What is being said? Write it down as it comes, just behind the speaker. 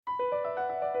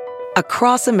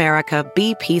Across America,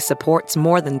 BP supports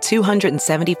more than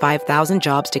 275,000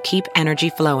 jobs to keep energy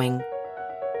flowing.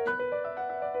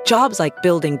 Jobs like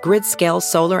building grid-scale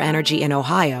solar energy in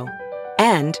Ohio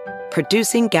and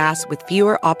producing gas with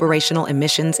fewer operational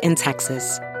emissions in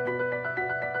Texas.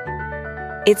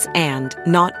 It's and,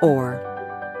 not or.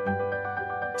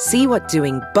 See what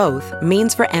doing both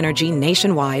means for energy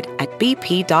nationwide at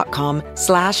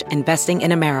bp.com/investing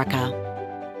in America.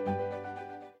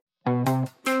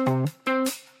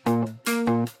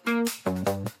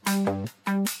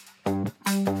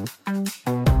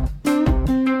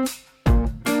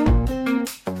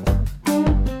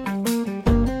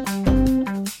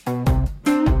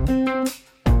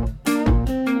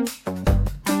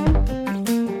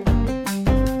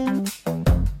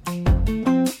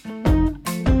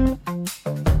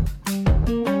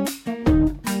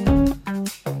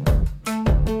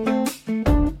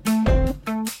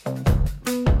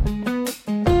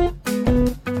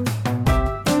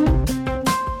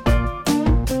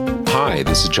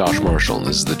 This is Josh Marshall, and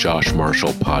this is the Josh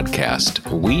Marshall Podcast.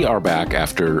 We are back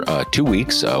after 2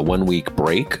 weeks, 1 week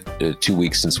break, 2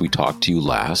 weeks since we talked to you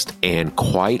last, and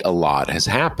quite a lot has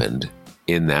happened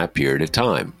in that period of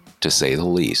time, to say the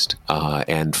least.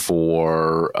 And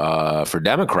for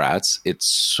Democrats, it's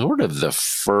sort of the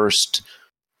first.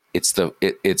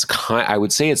 I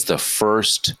would say it's the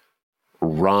first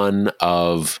run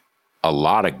of a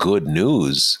lot of good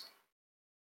news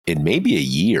in maybe a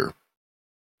year.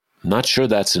 I'm not sure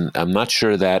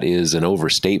that is an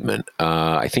overstatement.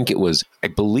 I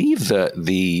believe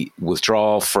the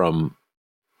withdrawal from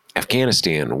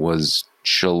Afghanistan was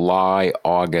July,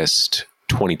 August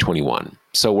 2021.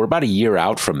 So we're about a year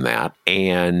out from that.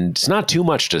 And it's not too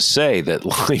much to say that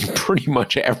like pretty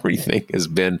much everything has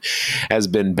been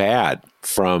bad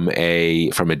from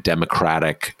a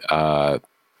Democratic,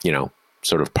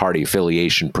 sort of party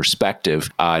affiliation perspective.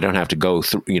 I don't have to go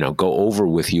over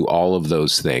with you all of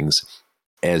those things.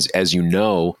 As you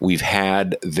know, we've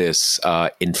had this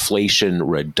Inflation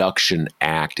Reduction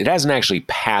Act. It hasn't actually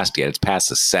passed yet. It's passed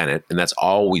the Senate, and that's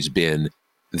always been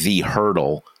the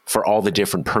hurdle for all the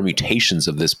different permutations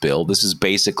of this bill. This is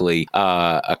basically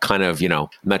a kind of, I'm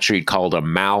not sure you'd call it a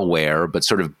malware, but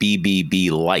sort of BBB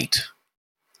light.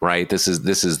 Right. This is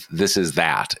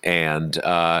that. And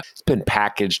it's been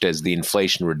packaged as the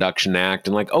Inflation Reduction Act.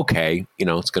 And like, OK,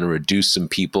 it's going to reduce some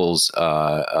people's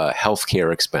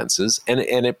healthcare expenses. And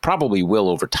it probably will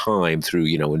over time through,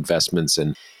 investments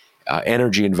and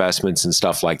energy investments and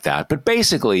stuff like that. But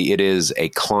basically, it is a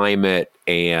climate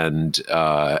and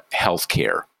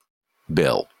healthcare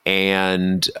bill.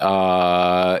 And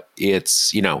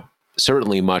it's,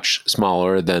 certainly much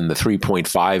smaller than the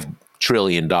 $3.5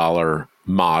 trillion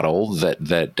model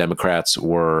that Democrats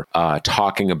were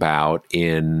talking about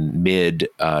in mid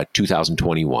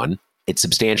 2021. It's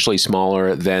substantially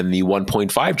smaller than the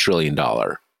 $1.5 trillion,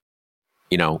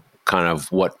 kind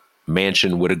of what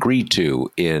Manchin would agree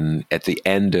to at the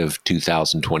end of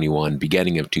 2021,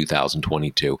 beginning of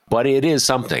 2022. But it is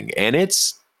something, and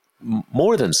it's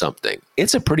more than something.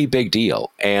 It's a pretty big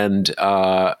deal. And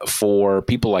for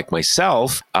people like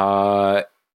myself,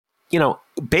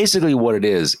 basically what it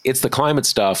is, it's the climate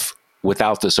stuff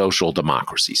without the social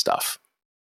democracy stuff,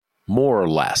 more or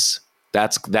less.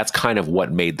 That's kind of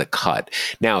what made the cut.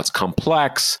 Now it's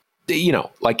complex,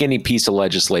 like any piece of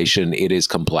legislation, it is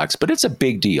complex, but it's a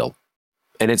big deal.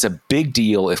 And it's a big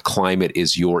deal if climate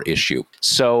is your issue.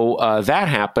 So that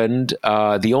happened.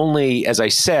 As I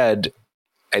said,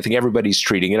 I think everybody's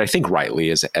treating it, I think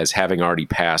rightly, as having already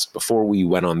passed before we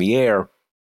went on the air.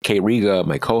 Kate Riga,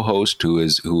 my co-host, who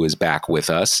is back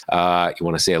with us. You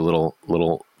want to say a little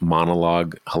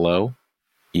monologue? Hello,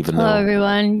 hello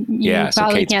everyone. You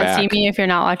probably can't back. See me if you're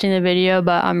not watching the video,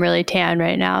 but I'm really tan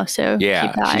right now. So keep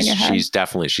that in your head. She's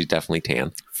definitely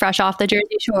tan, fresh off the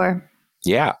Jersey Shore.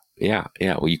 Yeah.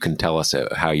 Well, you can tell us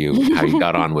how you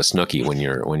got on with Snooki when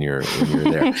you're there.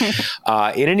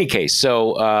 In any case,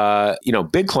 so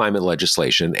big climate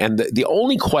legislation, and the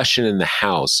only question in the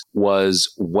House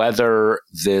was whether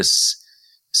this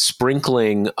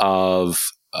sprinkling of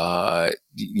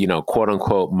quote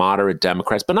unquote moderate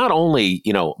Democrats, but not only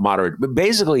moderate, but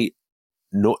basically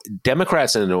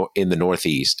Democrats in the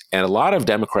Northeast, and a lot of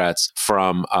Democrats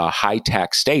from high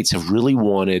tax states have really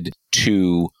wanted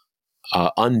to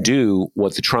undo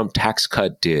what the Trump tax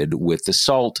cut did with the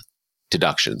SALT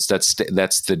deductions. That's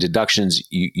the deductions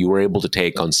you were able to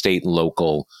take on state and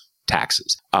local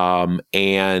taxes.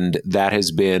 And that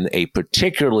has been a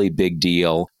particularly big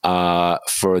deal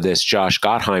for this Josh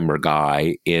Gottheimer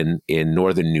guy in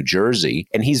northern New Jersey.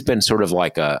 And he's been sort of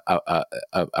like a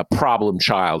problem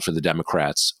child for the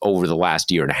Democrats over the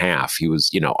last year and a half. He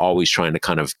was, always trying to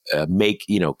kind of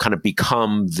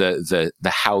become the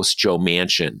House Joe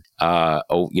Manchin,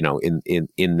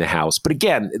 in the House. But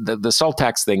again, the SALT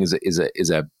tax thing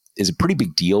is a pretty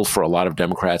big deal for a lot of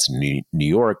Democrats in New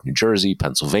York, New Jersey,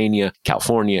 Pennsylvania,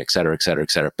 California, et cetera, et cetera,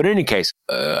 et cetera. But in any case,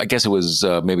 I guess it was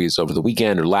maybe it's over the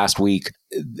weekend or last week.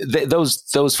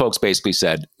 Those folks basically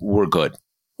said, "We're good.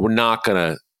 We're not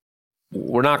gonna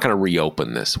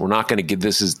reopen this. We're not gonna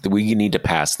we need to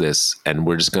pass this, and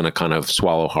we're just gonna kind of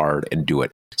swallow hard and do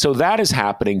it." So that is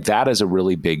happening. That is a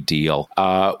really big deal.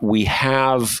 We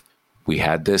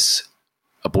had this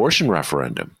abortion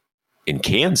referendum in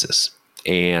Kansas.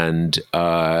 And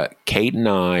Kate and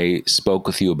I spoke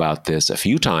with you about this a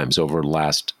few times over the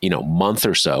last, month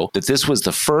or so, that this was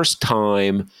the first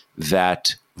time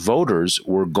that voters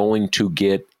were going to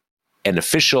get an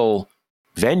official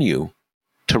venue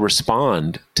to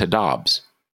respond to Dobbs.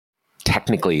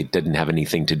 Technically, it didn't have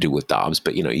anything to do with Dobbs,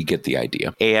 but, you get the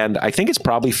idea. And I think it's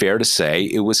probably fair to say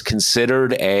it was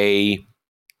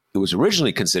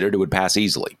originally considered it would pass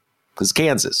easily because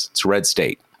Kansas, it's a red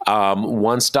state.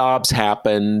 Once Dobbs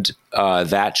happened,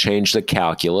 that changed the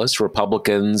calculus.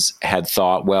 Republicans had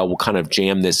thought, well, we'll kind of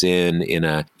jam this in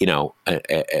an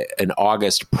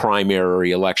August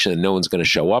primary election that no one's going to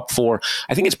show up for.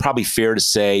 I think it's probably fair to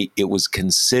say it was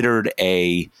considered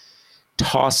a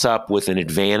toss-up with an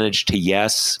advantage to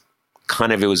yes.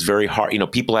 It was very hard.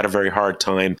 People had a very hard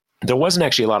time. There wasn't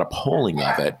actually a lot of polling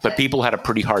of it, but people had a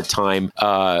pretty hard time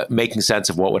making sense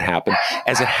of what would happen.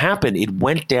 As it happened, it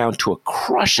went down to a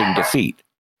crushing defeat,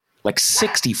 like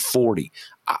 60-40.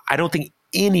 I don't think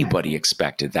anybody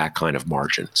expected that kind of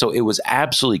margin. So it was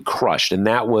absolutely crushed. And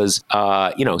that was,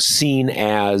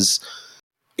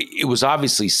 it was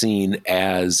obviously seen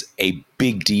as a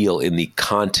big deal in the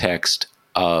context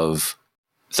of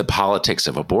the politics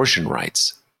of abortion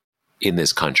rights in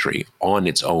this country on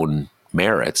its own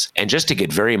merits. And just to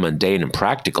get very mundane and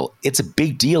practical, it's a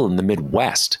big deal in the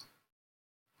Midwest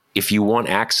if you want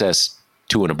access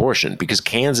to an abortion, because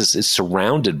Kansas is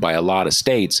surrounded by a lot of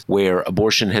states where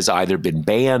abortion has either been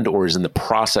banned or is in the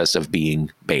process of being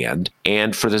banned.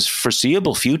 And for this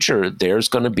foreseeable future, there's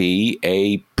going to be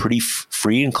a pretty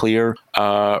free and clear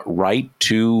right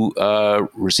to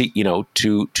receive,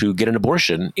 to get an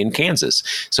abortion in Kansas.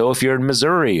 So if you're in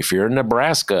Missouri, if you're in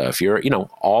Nebraska, if you're,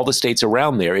 all the states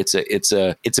around there, it's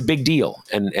a big deal.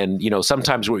 And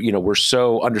sometimes we're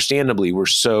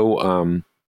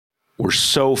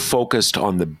so focused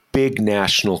on the big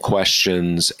national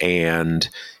questions and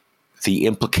the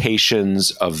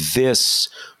implications of this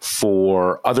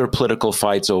for other political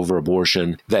fights over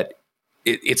abortion that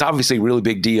it's obviously a really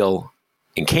big deal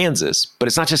in Kansas, but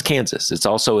it's not just Kansas. It's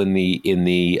also in the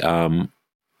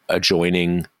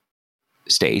adjoining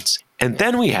states. And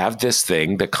then we have this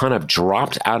thing that kind of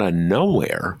dropped out of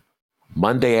nowhere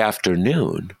Monday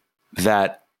afternoon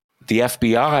that the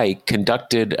FBI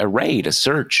conducted a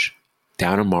search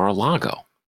down in Mar-a-Lago.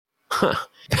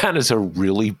 That is a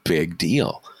really big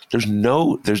deal. There's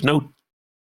no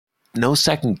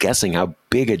second guessing how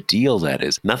big a deal that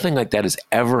is. Nothing like that has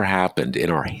ever happened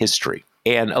in our history.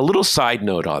 And a little side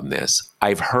note on this,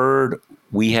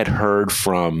 we had heard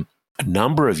from a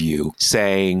number of you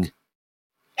saying,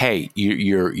 hey,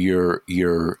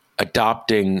 you're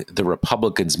adopting the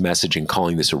Republicans' message and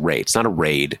calling this a raid. It's not a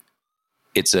raid.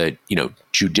 It's a,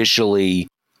 judicially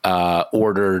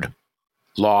ordered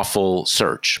lawful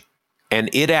search. And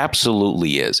it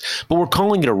absolutely is. But we're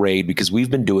calling it a raid because we've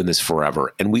been doing this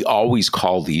forever, and we always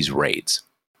call these raids.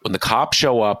 When the cops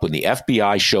show up, when the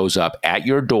FBI shows up at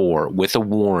your door with a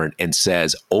warrant and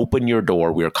says, open your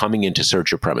door, we are coming in to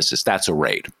search your premises, that's a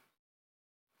raid.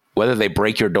 Whether they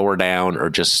break your door down or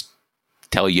just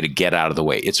tell you to get out of the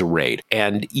way, it's a raid.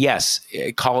 And yes,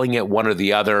 calling it one or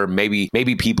the other, maybe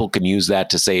people can use that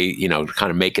to say,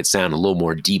 kind of make it sound a little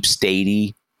more deep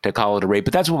statey to call it a raid,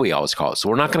 but that's what we always call it. So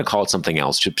we're not going to call it something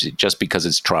else just because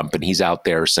it's Trump and he's out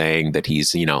there saying that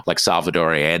he's, like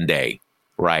Salvador Allende,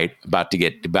 right? About to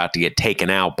get taken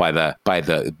out by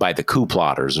the coup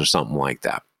plotters or something like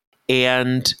that.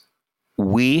 And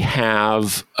we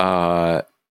have,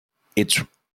 it's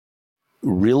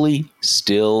really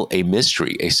still a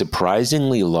mystery, a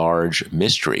surprisingly large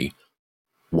mystery.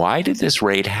 Why did this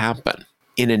raid happen?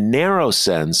 In a narrow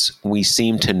sense, we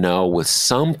seem to know with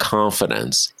some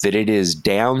confidence that it is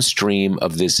downstream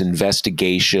of this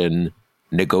investigation,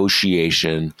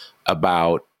 negotiation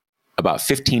about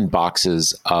 15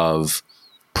 boxes of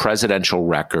presidential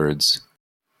records,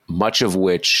 much of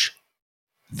which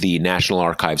the National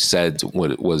Archives said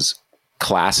was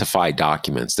classified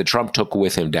documents that Trump took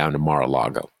with him down to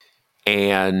Mar-a-Lago.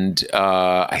 And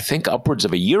I think upwards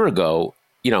of a year ago,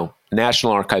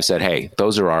 National Archives said, hey,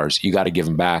 those are ours. You got to give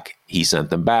them back. He sent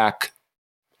them back.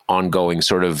 Ongoing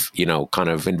sort of, kind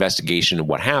of investigation of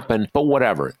what happened. But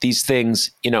whatever. These things,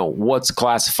 what's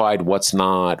classified, what's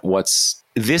not,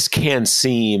 this can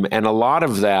seem, and a lot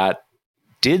of that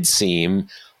did seem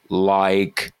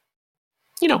like,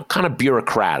 kind of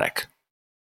bureaucratic.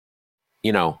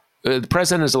 The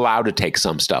president is allowed to take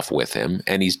some stuff with him,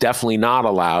 and he's definitely not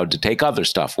allowed to take other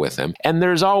stuff with him. And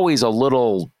there's always a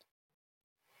little,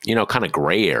 kind of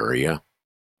gray area.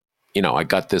 I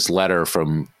got this letter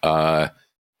from,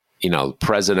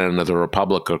 President of the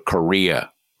Republic of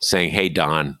Korea saying, hey,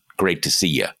 Don, great to see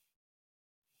you.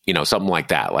 Something like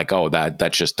that. Like, oh,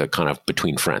 that's just a kind of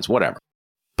between friends, whatever.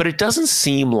 But it doesn't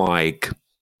seem like,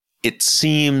 it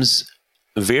seems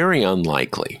very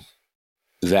unlikely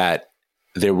that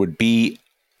there would be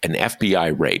an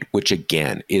FBI raid, which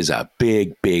again is a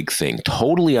big, big thing,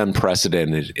 totally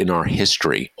unprecedented in our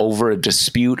history, over a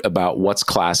dispute about what's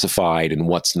classified and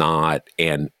what's not.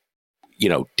 And,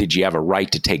 did you have a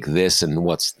right to take this and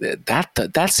what's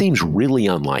that seems really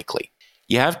unlikely.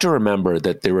 You have to remember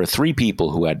that there were 3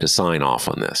 people who had to sign off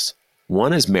on this.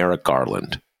 One is Merrick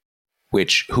Garland,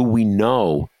 who we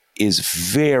know is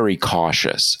very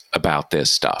cautious about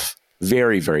this stuff.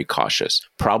 Very, very cautious.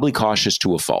 Probably cautious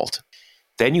to a fault.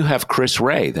 Then you have Chris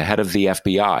Wray, the head of the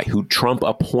FBI, who Trump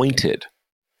appointed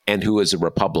and who is a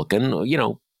Republican.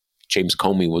 James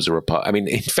Comey was a Republican. I mean,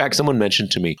 in fact, someone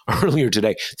mentioned to me earlier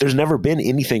today, there's never been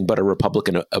anything but a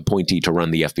Republican appointee to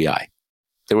run the FBI.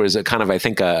 There was a kind of, I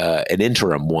think, an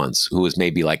interim once who was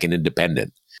maybe like an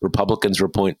independent. Republicans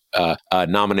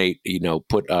nominate,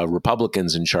 put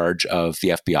Republicans in charge of the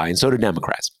FBI, and so do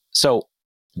Democrats. So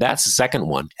that's the second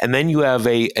one. And then you have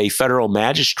a federal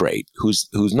magistrate who's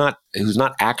not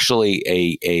actually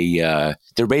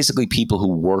they're basically people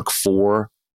who work for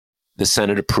the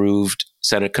Senate-approved,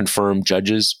 Senate-confirmed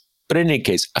judges. But in any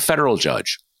case, a federal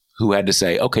judge who had to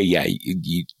say, okay, yeah,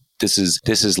 this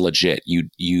is legit.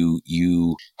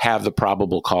 You have the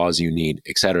probable cause you need,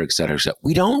 et cetera, et cetera, et cetera.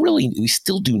 We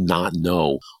still do not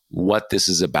know what this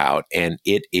is about. And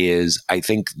it is, I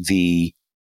think, the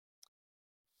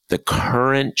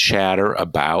current chatter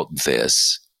about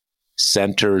this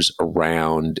centers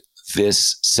around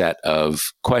this set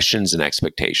of questions and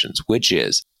expectations, which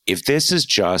is, if this is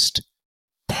just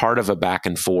part of a back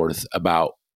and forth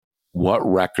about what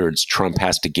records Trump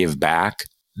has to give back,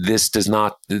 this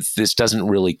doesn't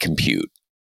really compute.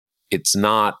 It's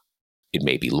not, it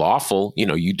may be lawful.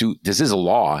 This is a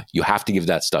law. You have to give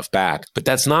that stuff back, but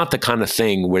that's not the kind of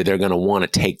thing where they're going to want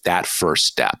to take that first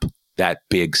step, that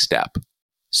big step.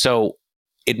 So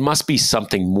it must be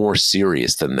something more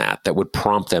serious than that would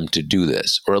prompt them to do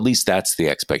this, or at least that's the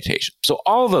expectation. So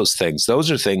all of those things,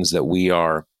 those are things that we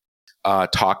are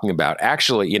talking about.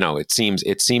 Actually, it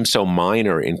seems so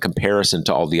minor in comparison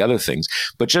to all the other things.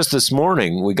 But just this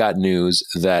morning, we got news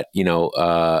that,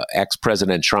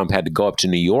 ex-President Trump had to go up to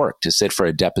New York to sit for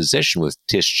a deposition with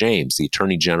Tish James, the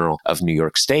Attorney General of New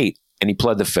York State, and he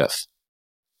pled the Fifth.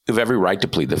 You have every right to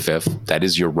plead the Fifth. That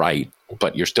is your right,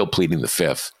 but you're still pleading the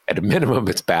Fifth. At a minimum,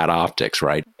 it's bad optics,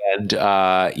 right? And,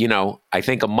 I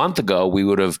think a month ago, we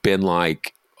would have been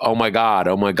like, oh my God,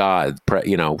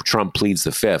 Trump pleads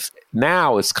the Fifth.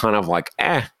 Now it's kind of like,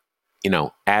 add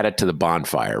it to the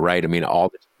bonfire, right? I mean,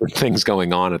 all the things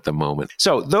going on at the moment.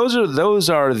 So those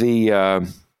are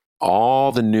the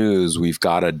all the news we've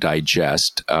got to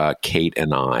digest, Kate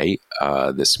and I,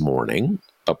 this morning.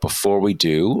 But before we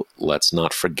do, let's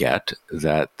not forget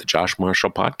that the Josh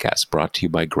Marshall podcast brought to you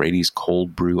by Grady's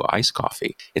Cold Brew Iced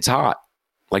Coffee. It's hot.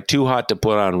 Like too hot to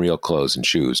put on real clothes and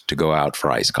shoes to go out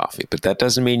for iced coffee. But that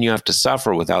doesn't mean you have to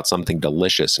suffer without something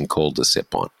delicious and cold to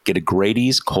sip on. Get a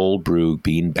Grady's Cold Brew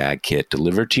Bean Bag Kit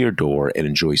delivered to your door and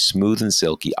enjoy smooth and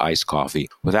silky iced coffee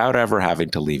without ever having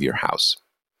to leave your house.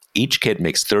 Each kit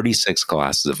makes 36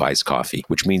 glasses of iced coffee,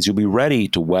 which means you'll be ready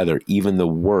to weather even the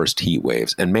worst heat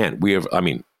waves. And man,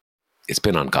 it's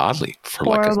been ungodly for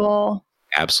horrible.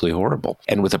 Absolutely horrible.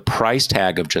 And with a price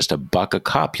tag of just $1 a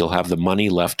cup, you'll have the money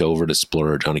left over to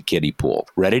splurge on a kiddie pool.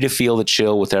 Ready to feel the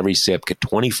chill with every sip? Get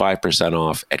 25%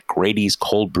 off at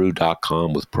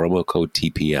Grady'sColdBrew.com with promo code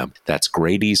TPM. That's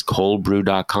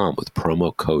Grady'sColdBrew.com with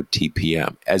promo code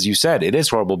TPM. As you said, it is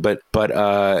horrible, but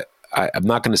I'm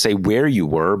not going to say where you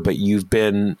were, but you've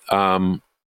been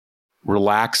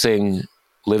relaxing,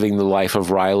 living the life of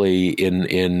Riley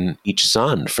in each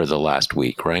sun for the last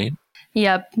week, right?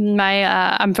 Yep.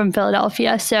 I'm from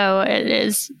Philadelphia, so it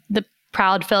is the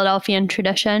proud Philadelphian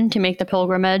tradition to make the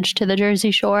pilgrimage to the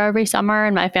Jersey Shore every summer.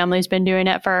 And my family's been doing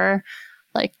it for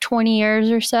like 20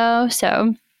 years or so.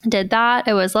 So did that.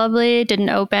 It was lovely. Didn't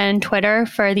open Twitter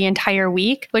for the entire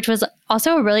week, which was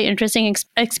also a really interesting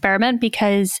experiment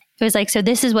because it was like, so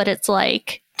this is what it's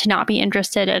like to not be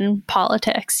interested in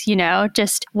politics,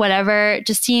 just whatever,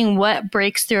 just seeing what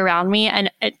breaks through around me.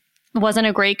 And it wasn't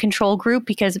a great control group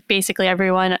because basically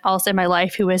everyone else in my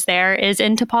life who was there is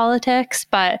into politics.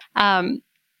 But, it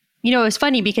was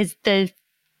funny because the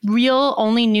real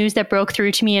only news that broke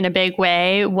through to me in a big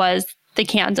way was the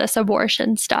Kansas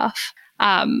abortion stuff.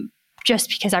 Just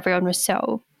because everyone was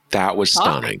so that was shocked.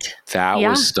 Stunning. That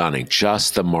was stunning.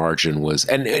 Just the margin was,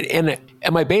 and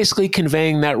am I basically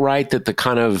conveying that right? That the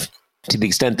kind of, to the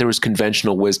extent there was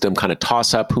conventional wisdom, kind of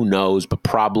toss up, who knows, but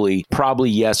probably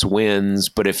yes wins.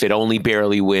 But if it only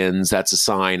barely wins, that's a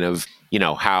sign of,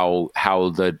 how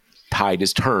the tide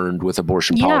is turned with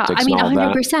abortion politics. Yeah, I mean,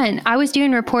 100%. That. I was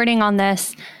doing reporting on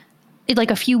this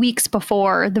like a few weeks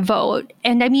before the vote.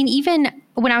 And I mean, even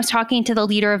when I was talking to the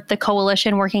leader of the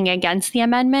coalition working against the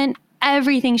amendment,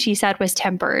 everything she said was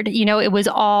tempered. It was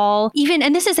all even,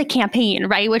 and this is a campaign,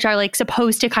 right? Which are like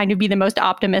supposed to kind of be the most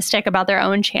optimistic about their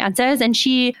own chances. And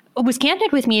she was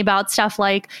candid with me about stuff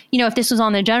like, if this was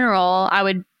on the general, I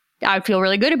would feel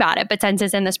really good about it. But since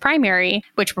it's in this primary,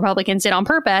 which Republicans did on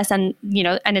purpose, and,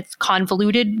 and it's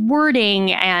convoluted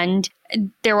wording, and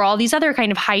there were all these other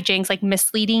kind of hijinks, like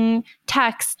misleading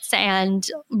texts and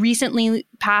recently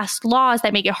passed laws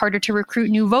that make it harder to recruit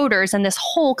new voters. And this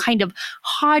whole kind of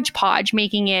hodgepodge,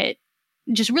 making it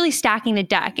just really stacking the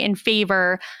deck in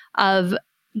favor of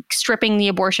stripping the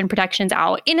abortion protections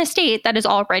out in a state that is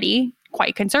already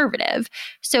quite conservative.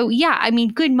 So yeah, I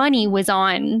mean, good money was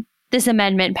on this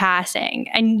amendment passing.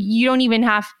 And you don't even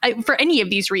have, for any of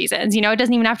these reasons, it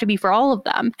doesn't even have to be for all of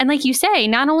them. And like you say,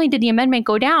 not only did the amendment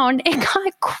go down, it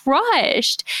got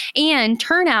crushed. And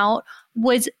turnout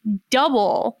was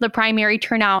double the primary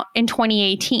turnout in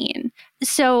 2018.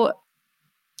 So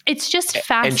it's just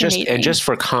fascinating. And just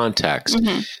for context,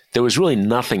 there was really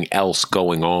nothing else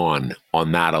going on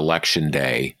that election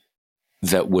day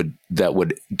that would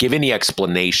give any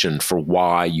explanation for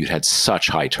why you had such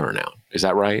high turnout. Is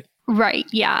that right? Right.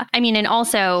 Yeah. I mean, and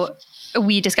also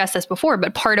we discussed this before,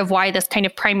 but part of why this kind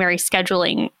of primary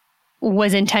scheduling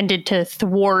was intended to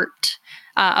thwart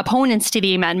opponents to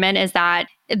the amendment is that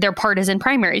they're partisan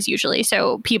primaries usually.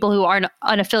 So people who are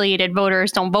unaffiliated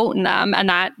voters don't vote in them, and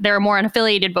that there are more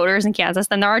unaffiliated voters in Kansas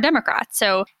than there are Democrats.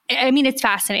 So, I mean, it's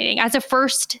fascinating. As a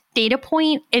first data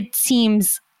point, it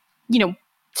seems,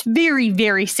 it's very,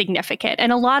 very significant.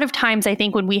 And a lot of times, I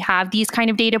think when we have these kind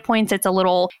of data points, it's a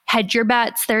little hedge your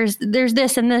bets. There's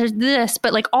this and there's this,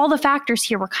 but like all the factors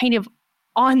here were kind of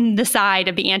on the side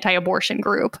of the anti-abortion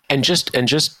group. And just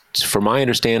for my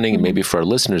understanding, and maybe for our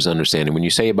listeners' understanding, when you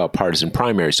say about partisan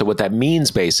primaries, so what that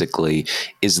means basically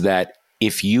is that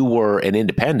if you were an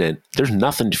independent, there's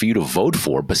nothing for you to vote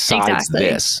for besides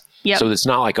this. Yep. So it's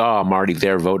not like, oh, I'm already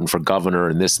there voting for governor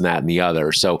and this and that and the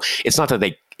other. So it's not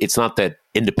that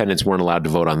independents weren't allowed to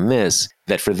vote on this,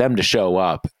 that for them to show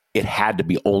up, it had to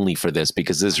be only for this,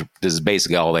 because this is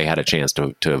basically all they had a chance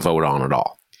to vote on at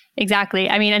all. Exactly.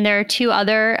 I mean, and there are two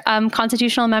other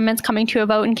constitutional amendments coming to a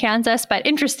vote in Kansas, but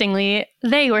interestingly,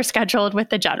 they were scheduled with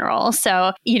the general.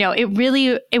 So,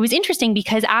 it was interesting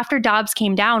because after Dobbs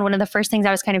came down, one of the first things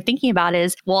I was kind of thinking about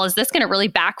is, well, is this going to really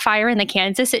backfire in the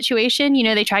Kansas situation?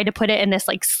 They tried to put it in this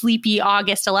like sleepy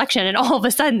August election, and all of a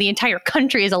sudden the entire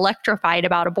country is electrified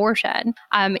about abortion.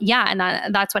 And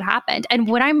that's what happened. And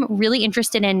what I'm really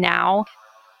interested in now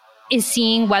is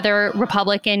seeing whether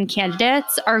Republican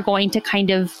candidates are going to kind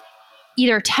of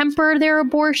either temper their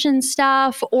abortion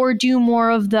stuff or do more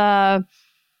of the,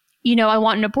 I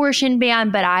want an abortion ban,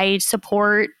 but I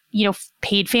support,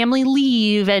 paid family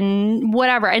leave and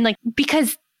whatever. And like,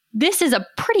 because this is a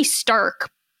pretty stark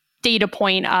data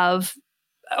point of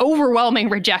overwhelming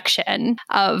rejection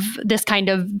of this kind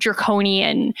of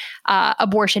draconian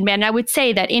abortion ban. And I would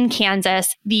say that in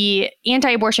Kansas, the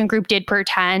anti-abortion group did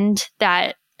pretend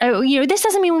that, this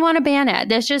doesn't mean we want to ban it.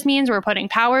 This just means we're putting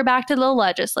power back to the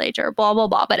legislature, blah, blah,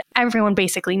 blah. But everyone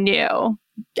basically knew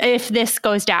if this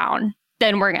goes down,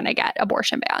 then we're going to get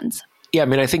abortion bans. Yeah, I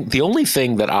mean, I think the only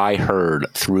thing that I heard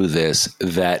through this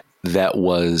that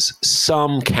was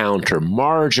some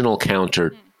marginal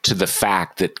counter to the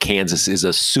fact that Kansas is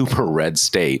a super red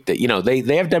state, that,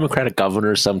 they have Democratic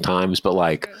governors sometimes, but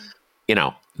like,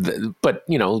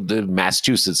 the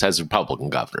Massachusetts has Republican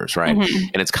governors, right? Mm-hmm.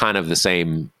 And it's kind of the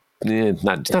same, it's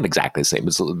not exactly the same.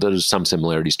 There's some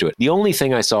similarities to it. The only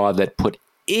thing I saw that put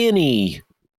any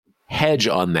hedge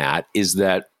on that is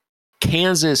that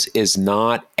Kansas is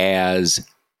not as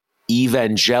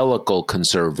evangelical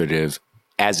conservative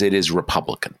as it is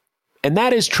Republican. And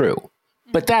that is true.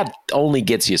 But that only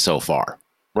gets you so far,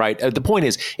 right? The point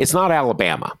is, it's not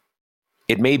Alabama.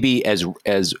 It may be as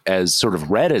sort of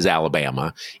red as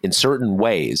Alabama in certain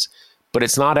ways, but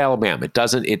it's not Alabama. It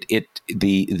doesn't.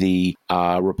 The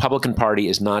Republican Party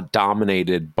is not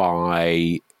dominated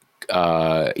by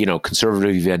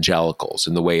conservative evangelicals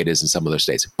in the way it is in some other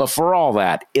states. But for all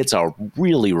that, it's a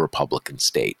really Republican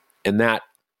state, and that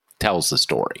tells the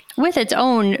story with its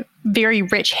own very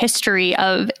rich history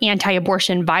of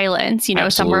anti-abortion violence.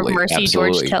 Summer of Mercy,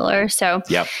 George Tiller. So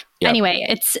yep. Anyway,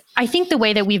 I think the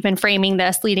way that we've been framing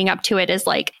this leading up to it is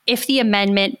like, if the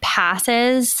amendment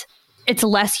passes, it's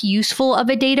less useful of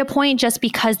a data point just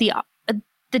because the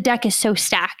deck is so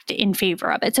stacked in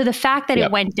favor of it. So the fact that it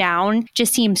went down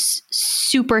just seems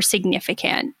super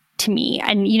significant to me.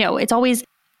 And,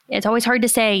 it's always hard to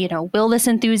say, will this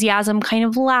enthusiasm kind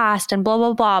of last and blah,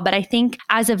 blah, blah. But I think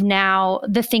as of now,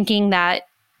 the thinking that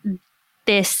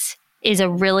this is a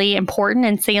really important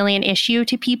and salient issue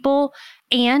to people,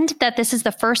 and that this is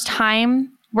the first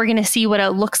time we're going to see what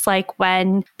it looks like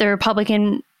when the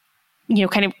Republican,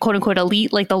 kind of quote unquote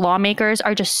elite, like the lawmakers,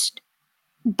 are just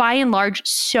by and large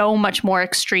so much more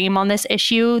extreme on this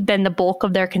issue than the bulk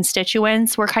of their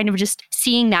constituents. We're kind of just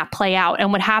seeing that play out.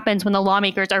 And what happens when the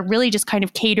lawmakers are really just kind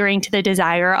of catering to the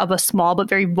desire of a small but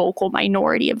very vocal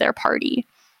minority of their party.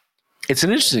 It's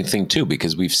an interesting thing too,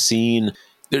 because we've seen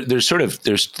there's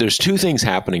two things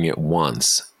happening at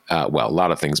once. A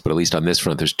lot of things, but at least on this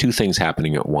front, there's two things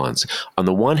happening at once. On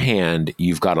the one hand,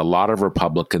 you've got a lot of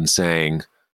Republicans saying,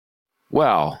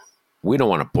 well, we don't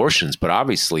want abortions, but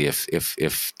obviously if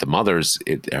the mother's,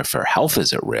 if her health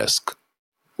is at risk,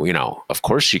 of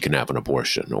course she can have an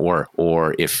abortion.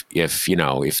 Or if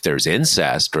there's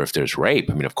incest or if there's rape,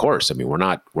 of course, we're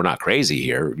not crazy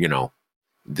here,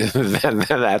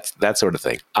 that's that sort of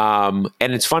thing. And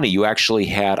it's funny, you actually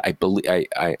had, I believe,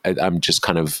 I'm just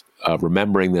kind of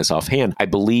remembering this offhand. I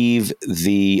believe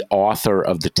the author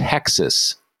of the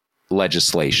Texas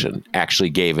legislation actually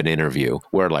gave an interview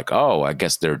where I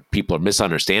guess people are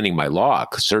misunderstanding my law.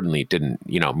 Certainly didn't,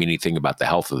 mean anything about the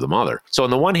health of the mother. So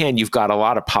on the one hand, you've got a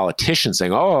lot of politicians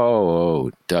saying,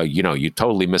 you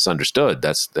totally misunderstood.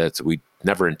 That's we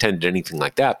never intended anything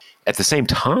like that. At the same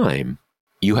time,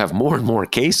 you have more and more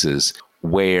cases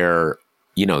where,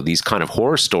 these kind of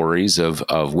horror stories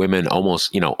of women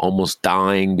almost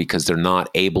dying because they're not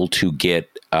able to get,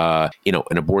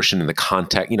 an abortion in the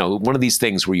context, one of these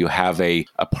things where you have a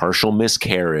partial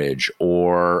miscarriage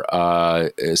or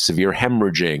severe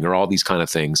hemorrhaging or all these kind of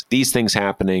things. These things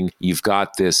happening. You've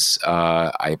got this,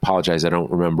 I apologize, I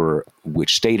don't remember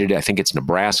which state it is. I think it's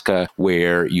Nebraska,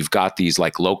 where you've got these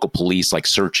local police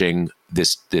searching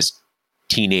this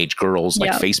teenage girl's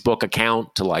Facebook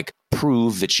account to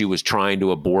prove that she was trying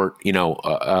to abort,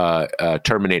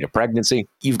 terminate a pregnancy.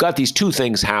 You've got these two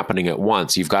things happening at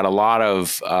once. You've got a lot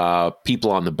of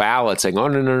people on the ballot saying, oh,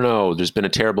 no, there's been a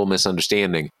terrible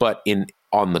misunderstanding. But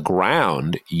on the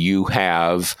ground, you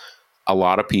have a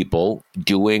lot of people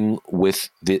doing with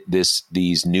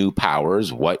these new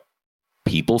powers what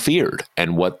people feared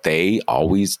and what they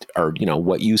always are,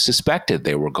 what you suspected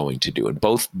they were going to do. And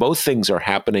both things are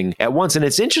happening at once. And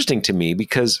it's interesting to me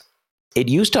because it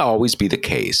used to always be the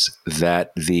case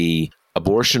that the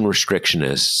abortion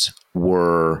restrictionists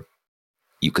were,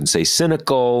 you can say,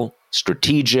 cynical,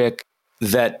 strategic,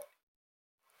 that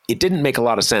it didn't make a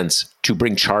lot of sense to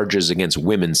bring charges against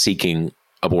women seeking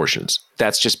abortions.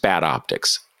 That's just bad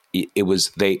optics. It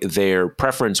was their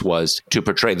preference was to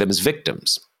portray them as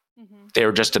victims.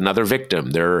 They're just another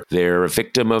victim. They're a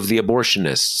victim of the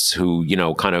abortionists who,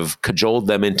 kind of cajoled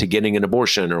them into getting an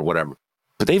abortion or whatever.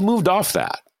 But they've moved off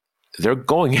that. They're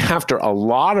going after a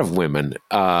lot of women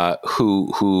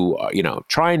who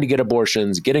trying to get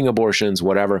abortions, getting abortions,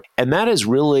 whatever. And that is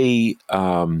really,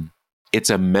 it's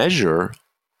a measure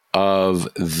of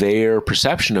their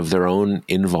perception of their own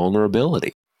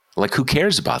invulnerability. Who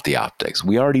cares about the optics?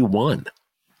 We already won.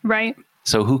 Right.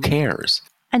 So who cares?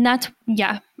 And that's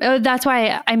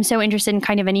why I'm so interested in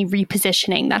kind of any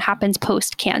repositioning that happens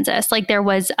post Kansas. There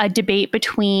was a debate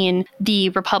between the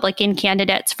Republican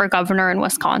candidates for governor in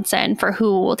Wisconsin for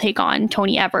who will take on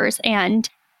Tony Evers. And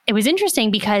it was interesting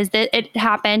because it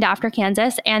happened after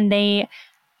Kansas, and they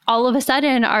all of a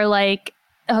sudden are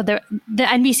the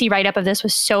NBC write-up of this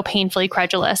was so painfully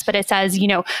credulous, but it says,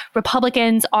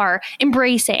 Republicans are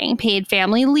embracing paid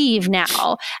family leave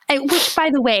now, which, by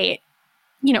the way,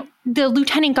 the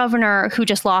lieutenant governor who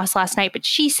just lost last night, but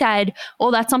she said,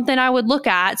 "Oh, that's something I would look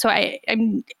at." So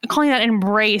I'm calling that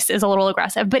embrace is a little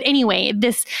aggressive. But anyway,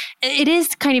 it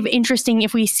is kind of interesting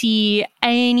if we see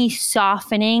any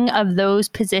softening of those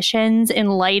positions in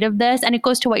light of this. And it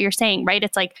goes to what you're saying, right?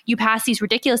 It's like you pass these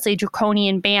ridiculously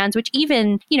draconian bans, which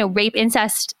even, rape,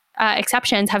 incest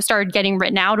exceptions have started getting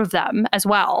written out of them as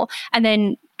well. And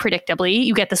then predictably,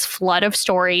 you get this flood of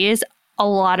stories, a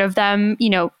lot of them,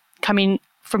 coming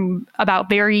from about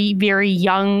very, very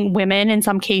young women, in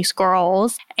some case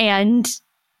girls. And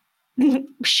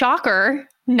shocker,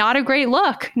 not a great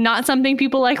look, not something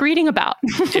people like reading about.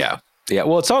 Yeah.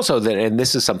 Well, it's also that, and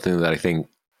this is something that I think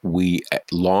we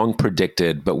long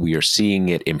predicted, but we are seeing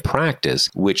it in practice,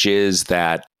 which is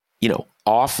that,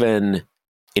 often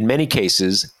in many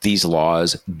cases, these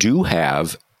laws do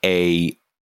have a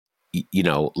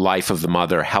life of the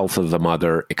mother, health of the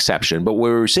mother exception. But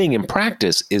what we're seeing in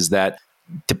practice is that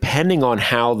depending on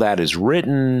how that is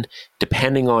written,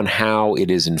 depending on how it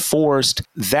is enforced,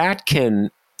 that can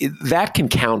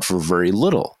count for very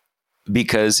little.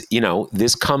 Because,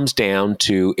 this comes down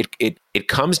to it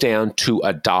comes down to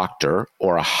a doctor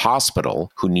or a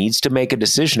hospital who needs to make a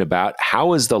decision about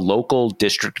how is the local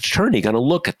district attorney going to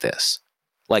look at this?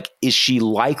 Like, is she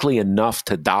likely enough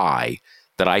to die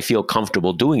that I feel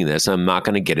comfortable doing this and I'm not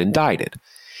going to get indicted?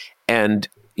 And,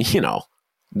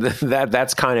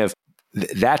 that's kind of,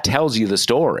 that tells you the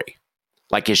story.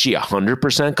 Like, is she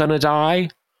 100% going to die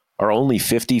or only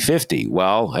 50-50?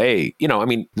 Well, hey,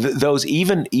 those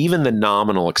even the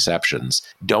nominal exceptions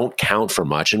don't count for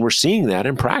much. And we're seeing that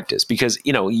in practice because,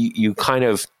 you kind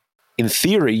of, in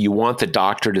theory, you want the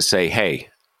doctor to say, hey,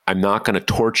 I'm not going to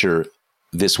torture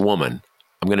this woman.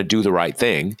 I'm going to do the right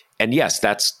thing. And yes,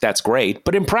 that's great.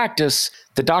 But in practice,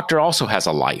 the doctor also has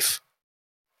a life.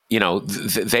 They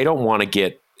don't want to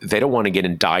get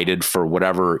indicted for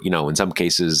whatever, in some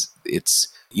cases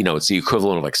it's the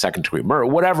equivalent of like second degree murder,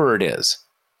 whatever it is.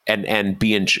 And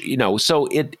being, so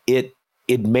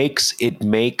it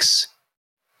makes,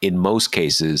 in most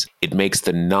cases, it makes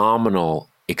the nominal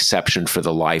exception for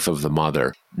the life of the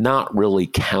mother not really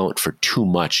count for too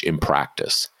much in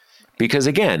practice. Because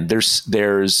again, there's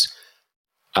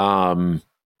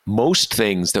most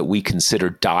things that we consider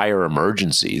dire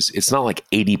emergencies. It's not like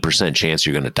 80% chance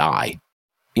you're going to die.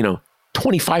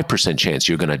 25% chance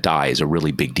you're going to die is a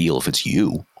really big deal if it's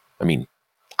you. I mean,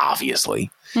 obviously.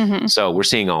 Mm-hmm. So we're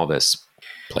seeing all this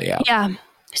play out. Yeah.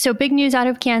 So big news out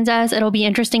of Kansas. It'll be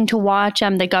interesting to watch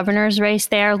the governor's race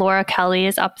there. Laura Kelly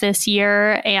is up this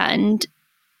year and,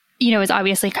 is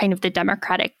obviously kind of the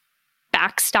Democratic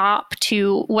backstop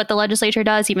to what the legislature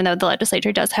does, even though the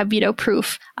legislature does have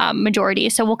veto-proof majority.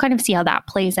 So we'll kind of see how that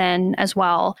plays in as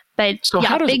well. But so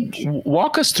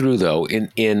walk us through though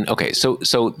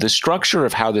so the structure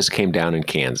of how this came down in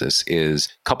Kansas is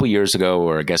a couple years ago,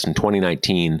 or I guess in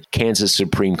 2019, Kansas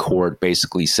Supreme Court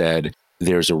basically said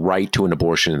there's a right to an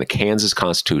abortion in the Kansas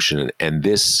Constitution, and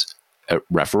this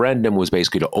referendum was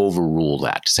basically to overrule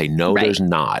that, to say no, right, there's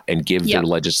not, and give the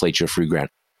legislature free ground.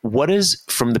 What is,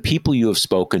 from the people you have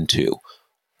spoken to,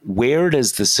 where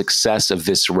does the success of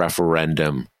this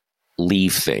referendum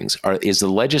leave things? Is the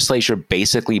legislature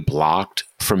basically blocked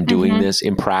from doing this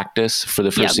in practice for the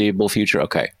foreseeable future?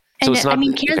 Okay. So and it's not,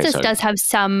 Kansas does have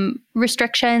some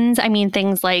restrictions.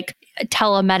 Things like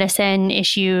telemedicine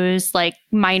issues, like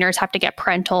minors have to get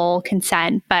parental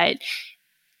consent, but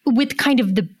with kind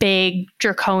of the big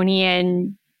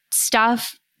draconian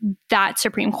stuff, that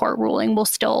Supreme Court ruling will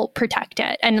still protect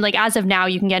it. And like, as of now,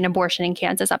 you can get an abortion in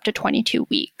Kansas up to 22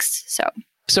 weeks.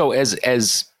 So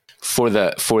as for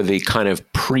the kind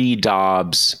of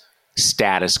pre-Dobbs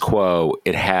status quo,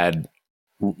 it had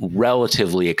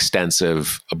relatively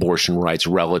extensive abortion rights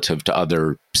relative to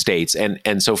other states.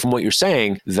 And so from what you're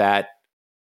saying, that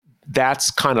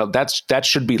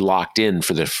should be locked in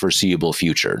for the foreseeable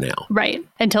future now. Right.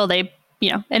 Until they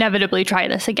inevitably try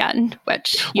this again,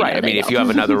 which, right. If you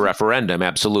have another referendum,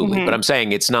 absolutely. Mm-hmm. But I'm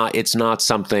saying it's not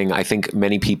something. I think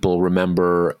many people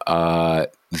remember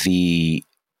the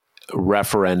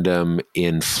referendum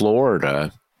in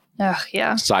Florida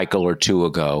cycle or two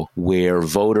ago, where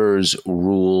voters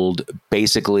ruled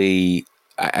basically,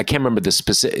 I can't remember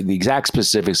the exact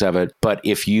specifics of it, but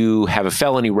if you have a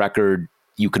felony record,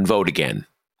 you can vote again.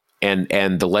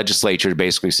 And the legislature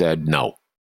basically said no.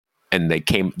 And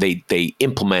they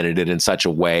implemented it in such a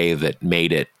way that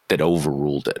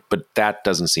overruled it. But that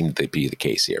doesn't seem to be the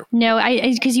case here. No,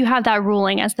 because you have that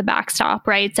ruling as the backstop,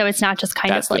 right? So it's not just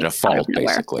That's of like the default, out of nowhere.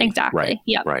 Basically. Exactly. Right.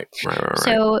 Yeah. Right.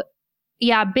 So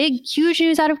huge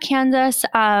news out of Kansas.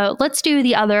 Let's do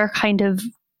the other kind of,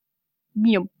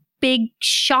 big,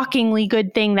 shockingly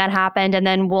good thing that happened, and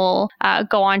then we'll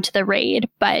go on to the raid.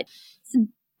 But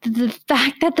the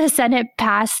fact that the Senate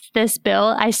passed this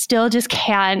bill, I still just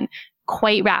can't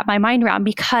quite wrap my mind around,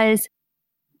 because,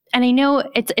 and I know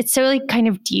it's so like kind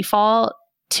of default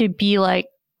to be like,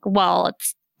 well,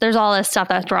 there's all this stuff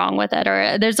that's wrong with it,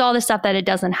 or there's all this stuff that it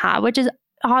doesn't have, which is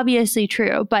obviously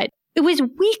true. But it was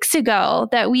weeks ago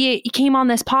that we came on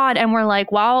this pod and we're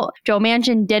like, well, Joe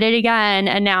Manchin did it again.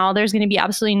 And now there's going to be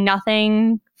absolutely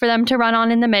nothing for them to run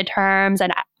on in the midterms.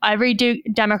 And every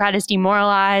Democrat is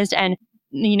demoralized and,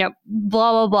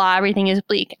 blah, blah, blah. Everything is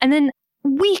bleak. And then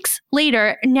weeks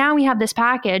later, now we have this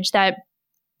package that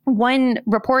one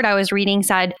report I was reading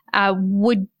said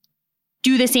would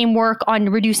do the same work on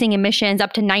reducing emissions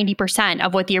up to 90%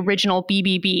 of what the original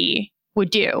BBB would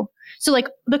do. So like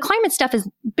the climate stuff is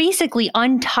basically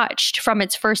untouched from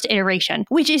its first iteration,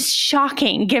 which is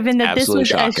shocking given that Absolutely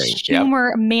this was shocking. a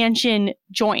Schumer Manchin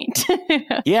joint.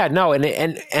 Yeah, no,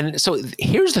 and so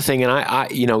here's the thing, and I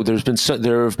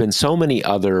there have been so many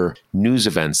other news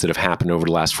events that have happened over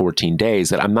the last 14 days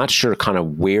that I'm not sure kind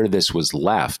of where this was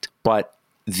left. But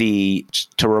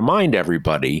to remind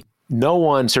everybody, no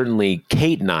one, certainly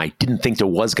Kate and I, didn't think there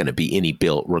was going to be any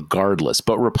bill regardless.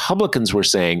 But Republicans were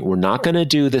saying, we're not going to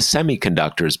do the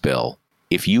semiconductors bill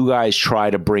if you guys try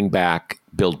to Build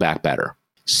Back Better.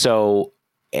 So,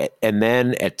 and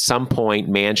then at some point,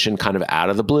 Manchin kind of out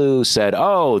of the blue said,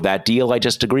 oh, that deal I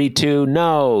just agreed to?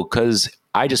 No, because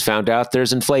I just found out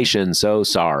there's inflation. So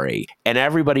sorry. And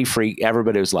everybody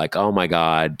was like, oh my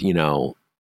God,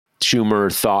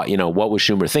 Schumer thought, what was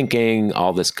Schumer thinking?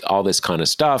 All this kind of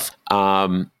stuff.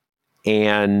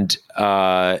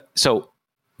 So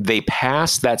they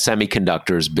passed that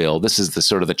semiconductors bill. This is the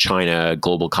sort of the China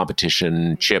global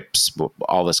competition, chips,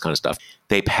 all this kind of stuff.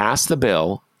 They passed the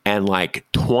bill, and like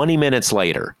 20 minutes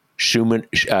later, Schumer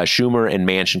and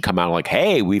Manchin come out like,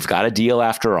 hey, we've got a deal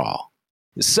after all.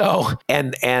 So,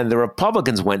 and the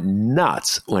Republicans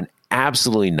went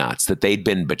absolutely nuts that they'd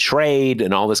been betrayed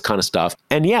and all this kind of stuff.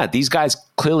 And yeah, these guys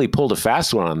clearly pulled a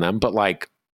fast one on them, but like,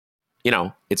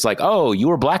 it's like, oh, you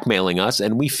were blackmailing us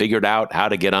and we figured out how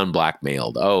to get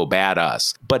unblackmailed. Oh, bad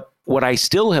us. But what I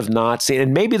still have not seen,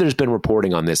 and maybe there's been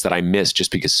reporting on this that I missed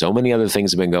just because so many other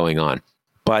things have been going on,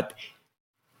 but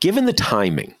given the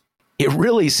timing, it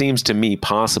really seems to me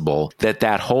possible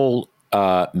that whole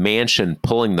Manchin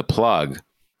pulling the plug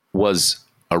was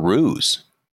a ruse.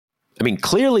 I mean,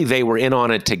 clearly they were in on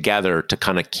it together to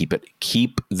kind of keep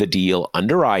the deal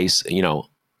under ice,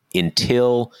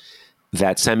 until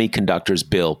that semiconductors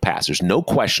bill passed. There's no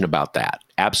question about that.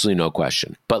 Absolutely no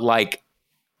question. But like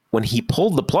when he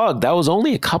pulled the plug, that was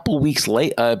only a couple weeks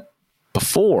late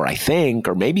before, I think,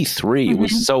 or maybe 3. Mm-hmm. It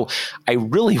was, so I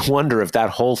really wonder if that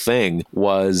whole thing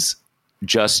was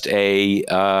just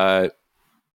a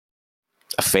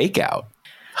fake out.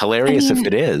 Hilarious if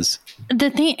it is. The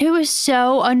thing, it was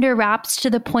so under wraps to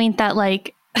the point that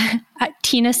like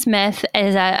Tina Smith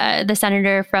is the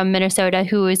senator from Minnesota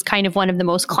who is kind of one of the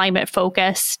most climate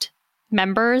focused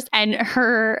members. And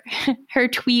her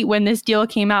tweet when this deal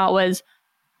came out was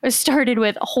started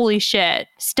with, holy shit,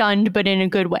 stunned, but in a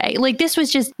good way. Like this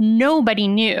was just, nobody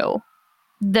knew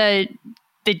the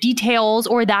details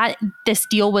or that this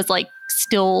deal was like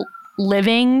still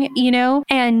living,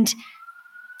 and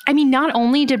I mean, not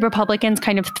only did Republicans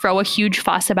kind of throw a huge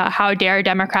fuss about how dare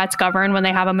Democrats govern when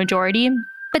they have a majority,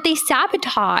 but they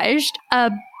sabotaged a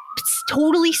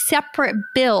totally separate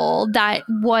bill that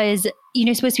was,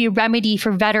 supposed to be a remedy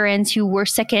for veterans who were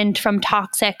sickened from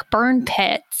toxic burn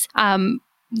pits,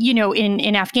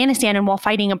 in Afghanistan and while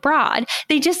fighting abroad.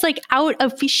 They just like out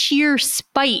of sheer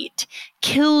spite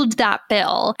killed that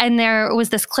bill. And there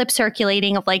was this clip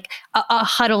circulating of like a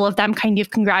huddle of them kind of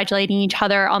congratulating each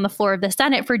other on the floor of the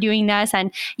Senate for doing this.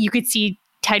 And you could see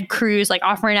Ted Cruz like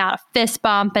offering out a fist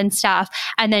bump and stuff.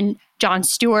 And then Jon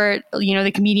Stewart,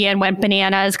 the comedian, went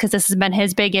bananas because this has been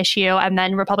his big issue. And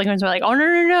then Republicans were like, oh,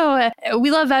 no.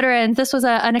 We love veterans. This was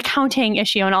an accounting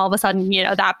issue. And all of a sudden,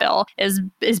 that bill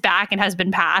is back and has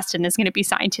been passed and is going to be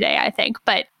signed today, I think.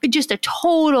 But just a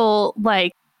total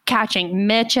like catching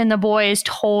Mitch and the boys,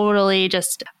 totally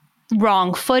just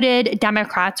wrong-footed.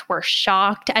 Democrats were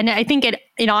shocked. And I think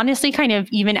it honestly kind of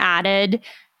even added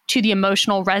to the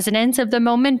emotional resonance of the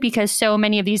moment because so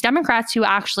many of these Democrats who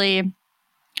actually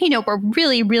were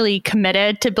really, really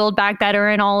committed to Build Back Better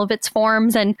in all of its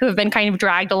forms and who have been kind of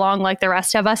dragged along like the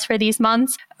rest of us for these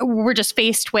months, we're just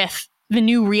faced with the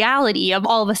new reality of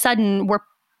all of a sudden we're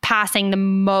passing the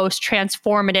most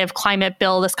transformative climate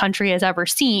bill this country has ever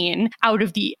seen out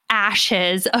of the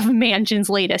ashes of Manchin's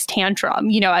latest tantrum.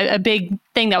 You know, a big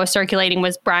thing that was circulating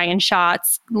was Brian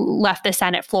Schatz left the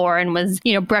Senate floor and was,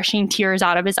 you know, brushing tears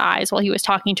out of his eyes while he was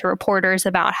talking to reporters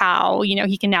about how, you know,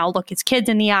 he can now look his kids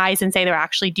in the eyes and say they're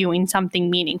actually doing something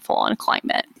meaningful on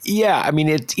climate. Yeah, I mean,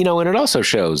 it, you know, and it also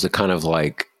shows the kind of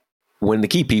like when the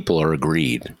key people are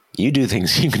agreed, you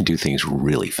can do things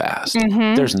really fast.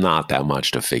 Mm-hmm. There's not that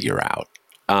much to figure out.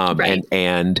 Right.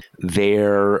 And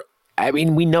there, I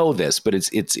mean, we know this, but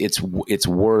it's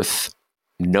worth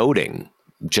noting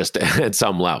just at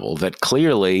some level that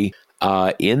clearly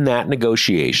in that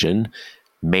negotiation,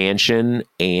 Manchin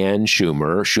and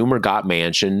Schumer got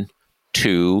Manchin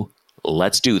to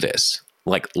let's do this.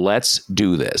 Like, let's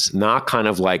do this. Not kind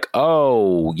of like,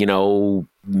 oh, you know,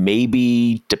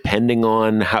 maybe depending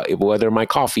on whether my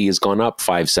coffee has gone up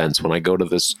 5 cents when I go to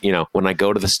this, you know, when I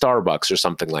go to the Starbucks or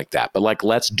something like that. But like,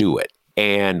 let's do it.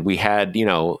 And we had, you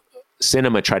know,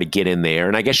 Sinema try to get in there.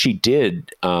 And I guess she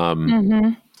did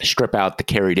strip out the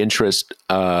carried interest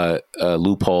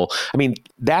loophole. I mean,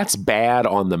 that's bad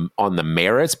on the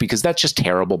merits because that's just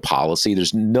terrible policy.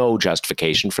 There's no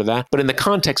justification for that. But in the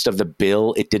context of the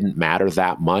bill, it didn't matter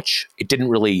that much. It didn't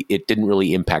really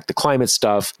impact the climate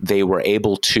stuff. They were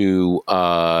able to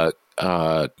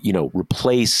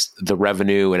replace the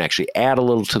revenue and actually add a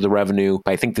little to the revenue.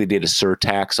 I think they did a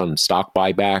surtax on stock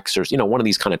buybacks or, you know, one of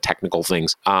these kind of technical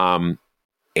things. But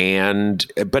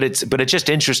it's just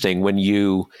interesting when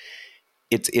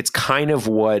it's kind of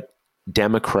what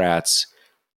Democrats,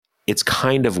 it's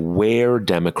kind of where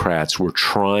Democrats were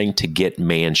trying to get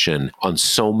Manchin on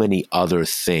so many other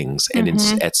things and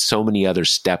at so many other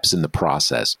steps in the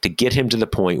process to get him to the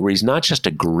point where he's not just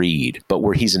agreed, but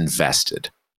where he's invested.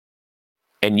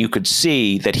 And you could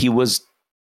see that he was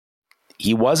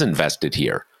invested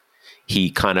here. He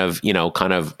kind of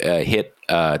hit,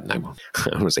 I want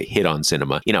to say hit on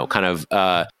Sinema, you know, kind of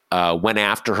went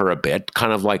after her a bit,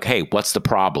 kind of like, hey, what's the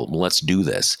problem? Let's do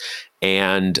this.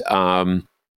 And,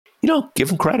 you know, give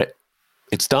him credit.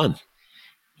 It's done.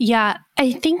 Yeah,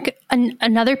 I think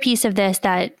another piece of this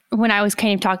that when I was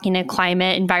kind of talking to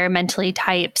climate environmentally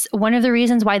types, one of the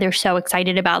reasons why they're so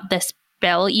excited about this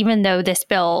bill, even though this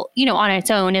bill, you know, on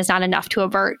its own is not enough to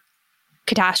avert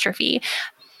catastrophe,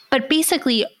 but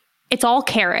basically it's all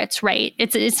carrots, right?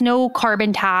 It's no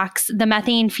carbon tax. The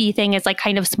methane fee thing is like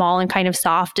kind of small and kind of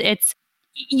soft.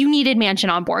 You needed Manchin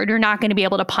on board. You're not going to be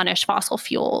able to punish fossil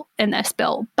fuel in this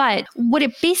bill. But what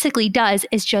it basically does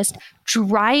is just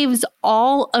drives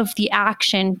all of the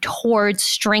action towards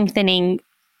strengthening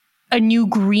a new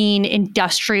green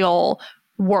industrial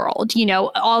world. You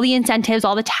know, all the incentives,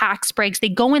 all the tax breaks, they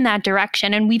go in that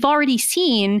direction. And we've already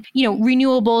seen, you know,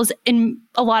 renewables in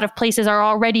a lot of places are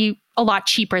already a lot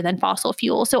cheaper than fossil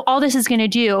fuel. So all this is going to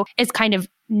do is kind of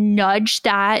nudge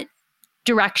that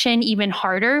direction even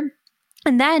harder.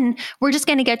 And then we're just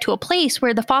going to get to a place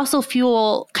where the fossil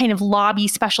fuel kind of lobby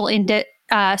special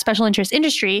interest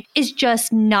industry is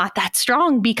just not that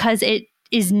strong because it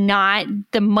is not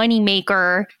the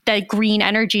moneymaker that green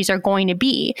energies are going to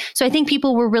be. So I think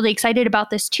people were really excited about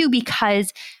this too,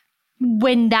 because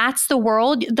when that's the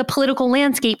world, the political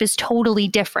landscape is totally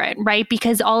different, right?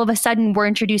 Because all of a sudden we're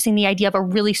introducing the idea of a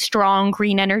really strong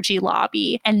green energy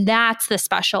lobby. And that's the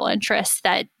special interest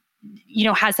that, you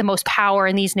know, has the most power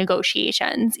in these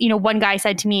negotiations. You know, one guy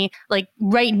said to me, like,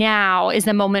 right now is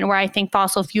the moment where I think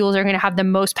fossil fuels are going to have the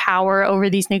most power over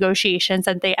these negotiations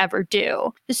that they ever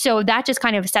do. So that just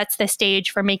kind of sets the stage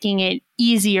for making it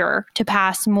easier to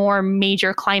pass more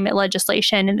major climate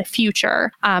legislation in the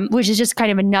future, which is just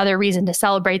kind of another reason to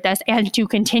celebrate this and to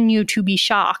continue to be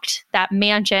shocked that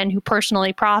Manchin, who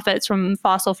personally profits from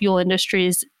fossil fuel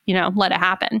industries, you know, let it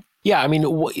happen. Yeah, I mean,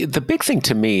 the big thing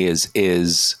to me is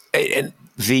to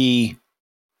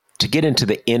get into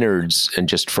the innards, and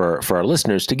just for our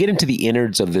listeners, to get into the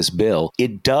innards of this bill,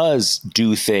 it does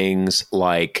do things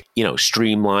like, you know,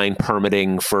 streamline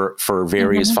permitting for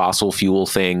various fossil fuel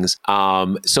things.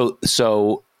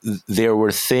 So there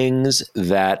were things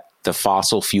that the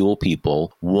fossil fuel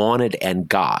people wanted and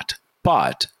got,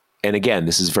 but. And again,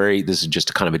 this is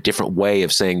just kind of a different way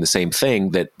of saying the same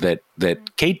thing that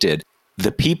Kate did.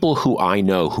 The people who I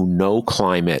know who know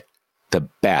climate the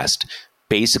best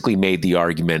basically made the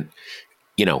argument,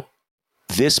 you know,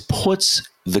 this puts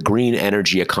the green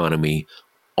energy economy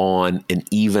on an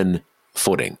even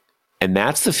footing. And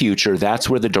that's the future. That's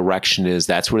where the direction is.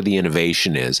 That's where the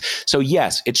innovation is. So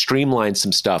yes, it streamlines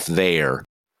some stuff there.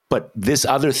 But this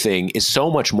other thing is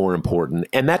so much more important,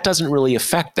 and that doesn't really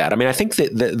affect that. I mean, I think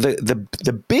that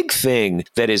the big thing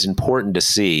that is important to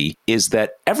see is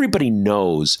that everybody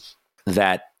knows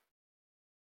that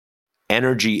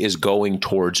energy is going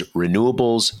towards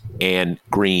renewables and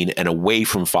green and away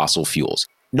from fossil fuels.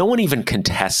 No one even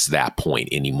contests that point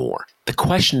anymore. The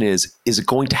question is it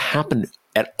going to happen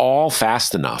at all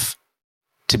fast enough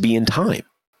to be in time?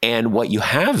 And what you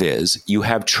have is you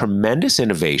have tremendous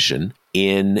innovation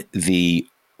in the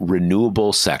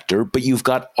renewable sector, but you've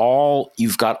got all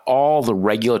the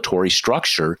regulatory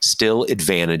structure still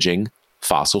advantaging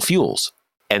fossil fuels.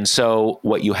 And so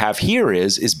what you have here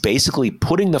is basically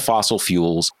putting the fossil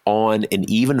fuels on an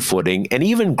even footing and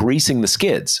even greasing the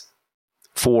skids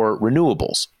for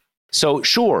renewables. So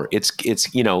sure, it's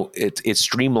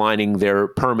streamlining their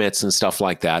permits and stuff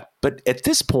like that. But at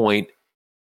this point,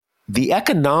 the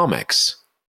economics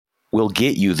will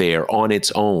get you there on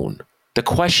its own. The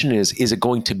question is it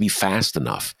going to be fast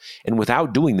enough? And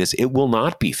without doing this, it will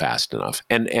not be fast enough.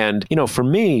 And for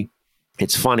me,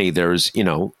 it's funny. There's,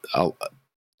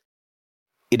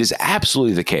 it is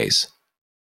absolutely the case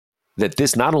that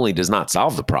this not only does not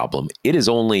solve the problem, it is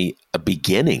only a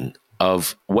beginning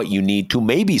of what you need to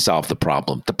maybe solve the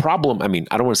problem. The problem, I mean,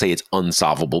 I don't want to say it's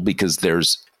unsolvable because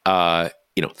there's,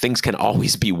 things can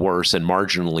always be worse and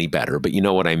marginally better, but you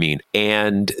know what I mean.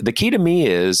 And the key to me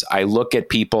is I look at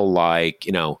people like,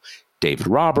 David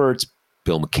Roberts,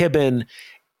 Bill McKibben,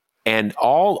 and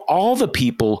all the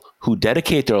people who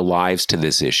dedicate their lives to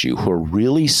this issue, who are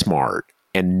really smart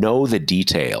and know the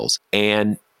details.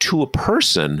 And to a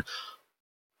person,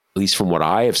 at least from what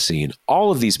I have seen,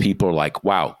 all of these people are like,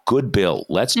 wow, good bill.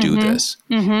 Let's do this.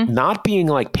 Mm-hmm. Not being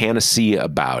like panacea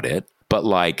about it, but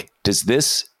like, does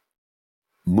this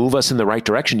move us in the right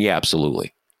direction? Yeah,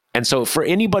 absolutely. And so for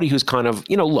anybody who's kind of,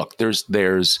 look, there's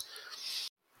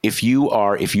if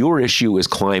your issue is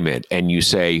climate and you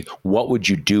say, what would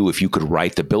you do if you could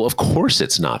write the bill? Of course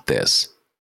it's not this.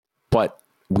 But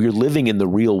we're living in the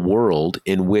real world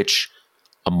in which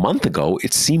a month ago,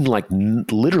 it seemed like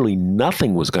literally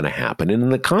nothing was going to happen. And in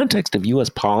the context of U.S.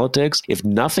 politics, if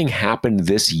nothing happened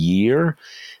this year,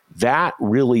 that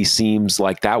really seems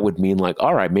like that would mean like,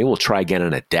 all right, maybe we'll try again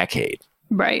in a decade.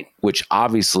 Right. Which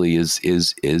obviously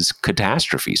is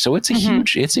catastrophe. So it's a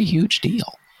huge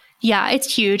deal. Yeah,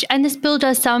 it's huge. And this bill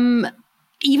does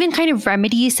even kind of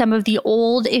remedy some of the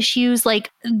old issues. Like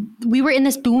we were in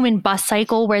this boom and bust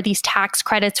cycle where these tax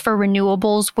credits for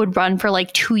renewables would run for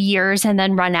like 2 years and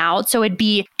then run out. So it'd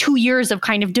be 2 years of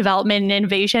kind of development and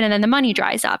innovation, and then the money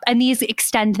dries up. And these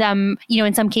extend them,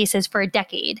 in some cases for a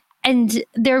decade. And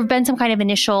there have been some kind of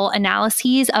initial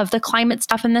analyses of the climate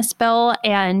stuff in this bill.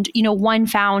 And, one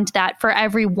found that for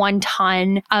every 1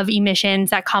 ton of emissions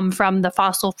that come from the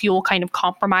fossil fuel kind of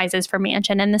compromises for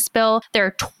Manchin in this bill, there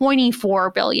are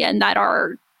 24 billion that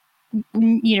are,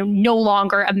 no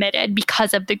longer emitted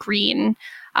because of the green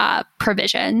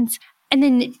provisions. And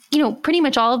then, pretty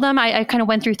much all of them, I kind of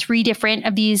went through 3 different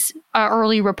of these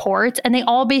early reports, and they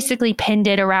all basically pinned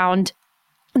it around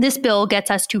this bill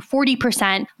gets us to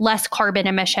 40% less carbon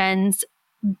emissions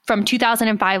from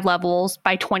 2005 levels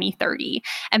by 2030.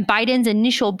 And Biden's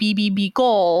initial BBB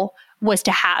goal was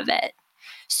to have it.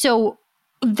 So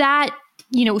that,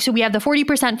 so we have the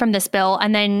 40% from this bill,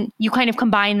 and then you kind of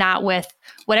combine that with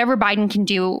whatever Biden can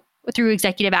do through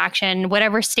executive action,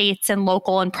 whatever states and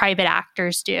local and private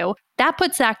actors do. That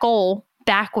puts that goal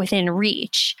back within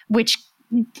reach, which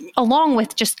along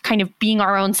with just kind of being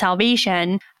our own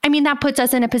salvation, I mean, that puts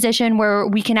us in a position where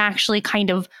we can actually kind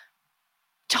of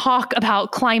talk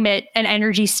about climate and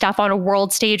energy stuff on a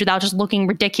world stage without just looking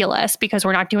ridiculous because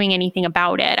we're not doing anything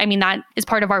about it. I mean, that is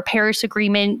part of our Paris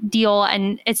Agreement deal,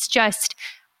 and it's just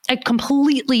a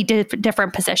completely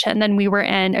different position than we were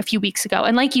in a few weeks ago.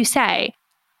 And like you say,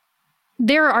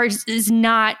 there is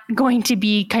not going to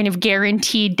be kind of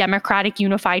guaranteed democratic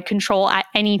unified control at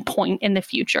any point in the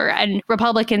future. And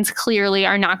Republicans clearly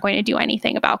are not going to do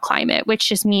anything about climate, which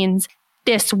just means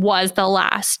this was the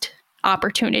last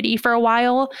opportunity for a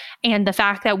while. And the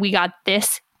fact that we got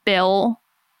this bill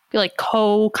like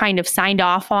kind of signed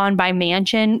off on by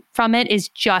Manchin from it is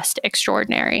just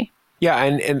extraordinary. Yeah.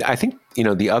 And I think,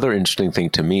 the other interesting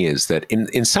thing to me is that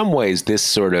in some ways, this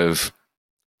sort of,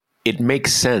 it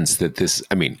makes sense that this,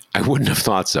 I mean, I wouldn't have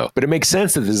thought so, but it makes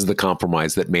sense that this is the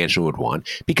compromise that Manchin would want,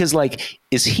 because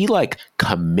is he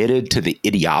committed to the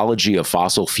ideology of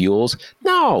fossil fuels?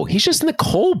 No, he's just in the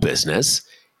coal business,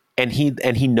 and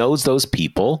he knows those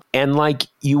people. And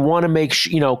you want to make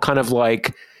sure, kind of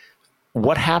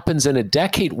what happens in a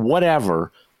decade,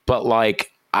 whatever. But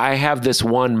I have this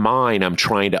one mine I'm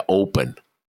trying to open.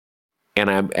 and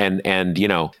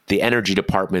the energy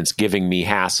department's giving me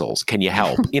hassles. Can you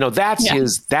help? That's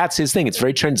his thing. It's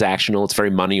very transactional. It's very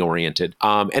money oriented.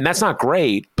 And that's not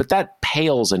great, but that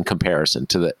pales in comparison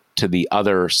to the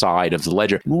other side of the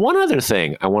ledger. One other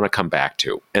thing I want to come back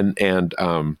to, and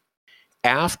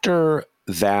after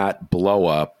that blow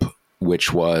up,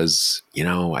 which was,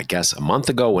 I guess a month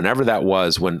ago, whenever that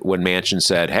was, when Manchin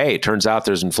said, hey, it turns out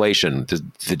there's inflation,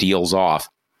 the deal's off.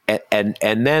 And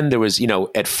then there was,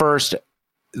 at first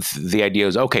the idea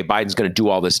was, okay, Biden's going to do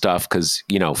all this stuff because,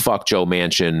 fuck Joe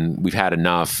Manchin, we've had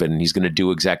enough, and he's going to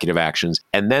do executive actions.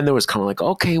 And then there was kind of like,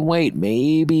 okay, wait,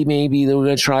 maybe they're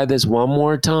going to try this one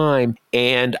more time.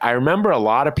 And I remember a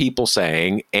lot of people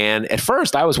saying, and at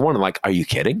first I was wondering, like, are you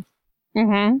kidding?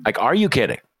 Mm-hmm. Like, are you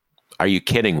kidding? Are you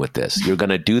kidding with this? You're going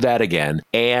to do that again?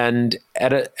 And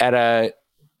at a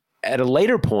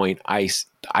later point, I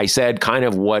said kind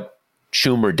of what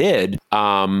Schumer did.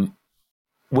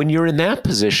 When you're in that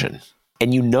position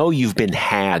and you've been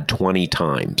had 20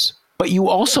 times, but you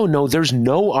also know there's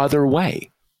no other way.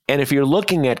 And if you're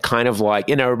looking at kind of like,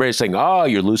 everybody's saying, oh,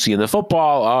 you're Lucy in the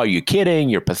football. Oh, you're kidding.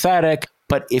 You're pathetic.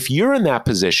 But if you're in that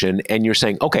position and you're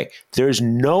saying, okay, there's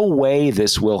no way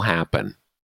this will happen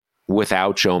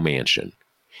without Joe Manchin.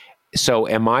 So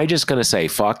am I just going to say,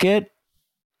 fuck it?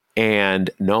 And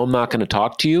no, I'm not going to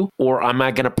talk to you, or am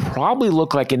I going to probably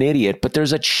look like an idiot, but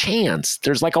there's a chance,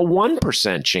 there's like a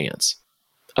 1% chance.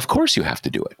 Of course you have to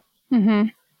do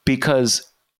it because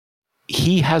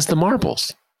he has the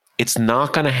marbles. It's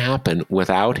not going to happen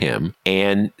without him.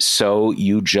 And so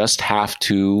you just have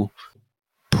to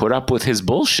put up with his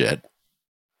bullshit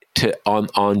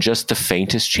on just the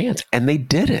faintest chance. And they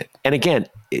did it. And again,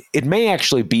 it may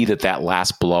actually be that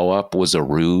last blow up was a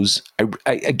ruse.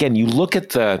 Again, you look at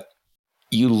the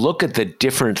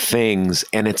different things,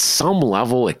 and at some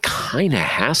level, it kind of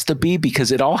has to be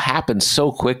because it all happened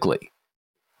so quickly.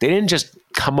 They didn't just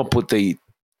come up with the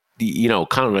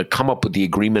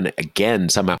agreement again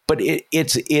somehow. But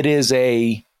it's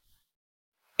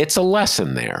a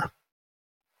lesson there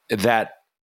that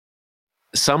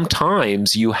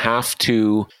sometimes you have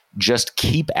to just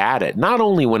keep at it. Not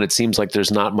only when it seems like there's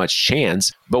not much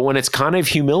chance, but when it's kind of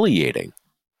humiliating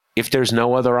if there's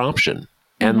no other option.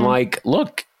 And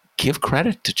look, give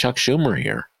credit to Chuck Schumer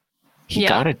here. He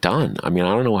got it done. I mean,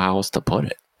 I don't know how else to put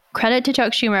it. Credit to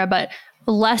Chuck Schumer, but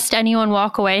lest anyone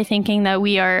walk away thinking that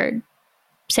we are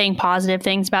saying positive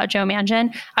things about Joe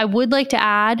Manchin, I would like to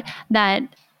add that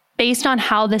based on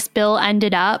how this bill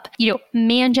ended up,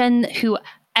 Manchin, who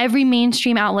every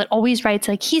mainstream outlet always writes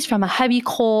like he's from a heavy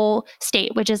coal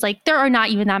state, which is like there are not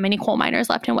even that many coal miners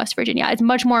left in West Virginia. It's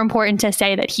much more important to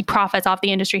say that he profits off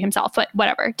the industry himself, but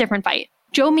whatever, different fight.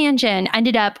 Joe Manchin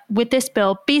ended up with this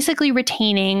bill basically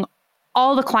retaining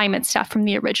all the climate stuff from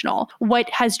the original. What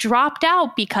has dropped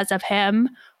out because of him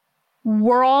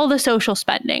were all the social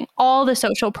spending, all the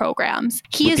social programs.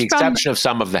 With the exception of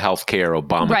some of the healthcare,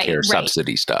 Obamacare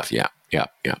subsidy stuff. Yeah.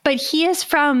 But he is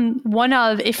from one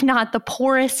of, if not the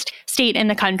poorest state in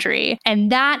the country.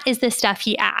 And that is the stuff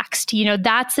he axed.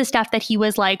 That's the stuff that he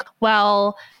was like,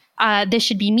 well, this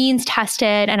should be means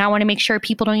tested. And I want to make sure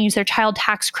people don't use their child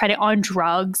tax credit on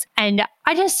drugs. And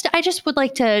I just would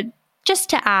like to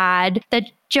add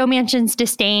that Joe Manchin's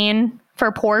disdain for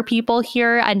poor people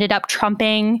here ended up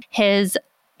trumping his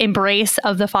embrace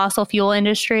of the fossil fuel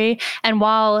industry. And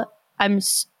while I'm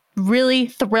really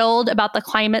thrilled about the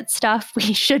climate stuff,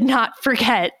 we should not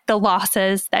forget the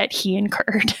losses that he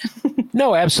incurred.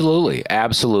 No, absolutely.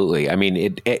 Absolutely. I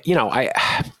mean,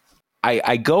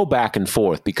 I go back and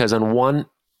forth because at one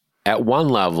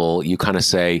level, you kind of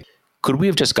say, could we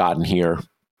have just gotten here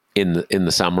in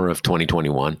the summer of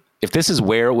 2021? If this is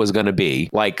where it was going to be,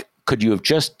 like, could you have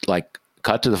just like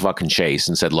cut to the fucking chase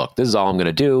and said, look, this is all I'm going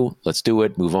to do. Let's do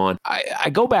it. Move on. I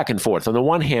go back and forth. On the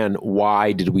one hand,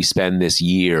 why did we spend this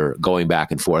year going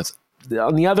back and forth?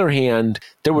 On the other hand,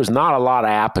 there was not a lot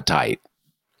of appetite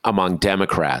among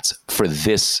Democrats for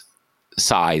this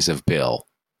size of bill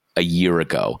a year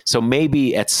ago. So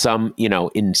maybe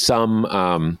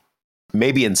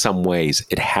maybe in some ways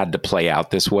it had to play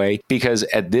out this way because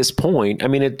at this point, I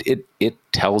mean, it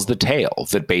tells the tale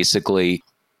that basically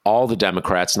all the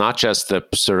Democrats, not just the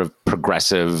sort of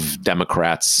progressive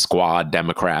Democrats, squad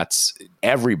Democrats,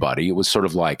 everybody, it was sort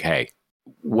of like, hey,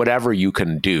 whatever you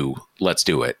can do, let's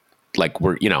do it. Like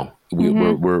we're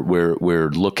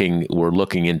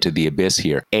looking into the abyss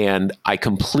here. And I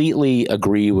completely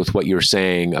agree with what you're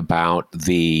saying about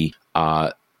the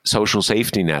social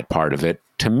safety net part of it.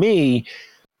 To me,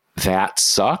 that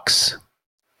sucks,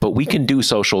 but we can do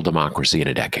social democracy in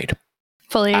a decade.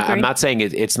 Fully agree. I'm not saying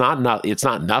it's not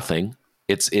nothing.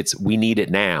 It's we need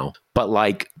it now. But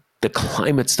like the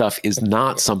climate stuff is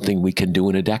not something we can do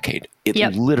in a decade. It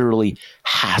literally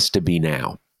has to be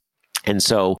now. And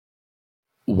so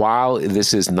while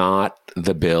this is not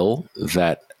the bill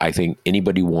that I think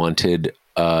anybody wanted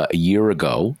a year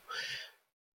ago,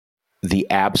 the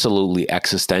absolutely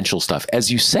existential stuff,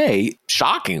 as you say,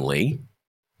 shockingly,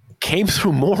 came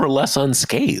through more or less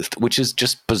unscathed, which is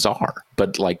just bizarre.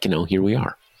 But here we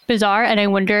are. Bizarre. And I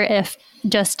wonder if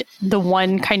just the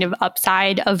one kind of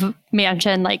upside of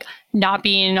Manchin, not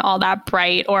being all that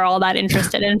bright or all that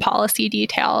interested in policy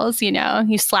details,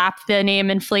 you slap the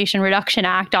name Inflation Reduction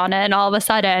Act on it and all of a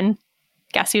sudden,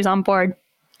 guess who's on board?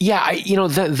 Yeah.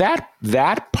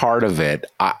 That part of it,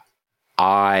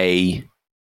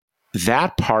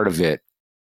 that part of it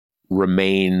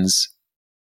remains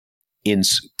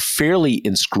fairly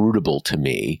inscrutable to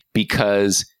me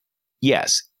because,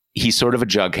 yes, he's sort of a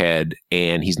jughead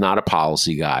and he's not a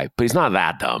policy guy, but he's not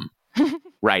that dumb,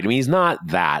 right? I mean, he's not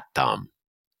that dumb.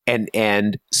 And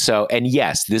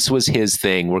yes, this was his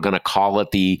thing. We're going to call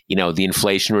it the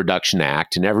Inflation Reduction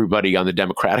Act, and everybody on the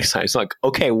Democratic side is like,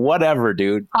 okay, whatever,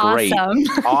 dude. Great.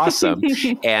 Awesome.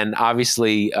 And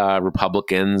obviously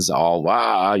Republicans all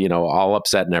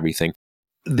upset and everything.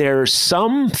 There's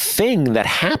something that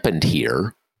happened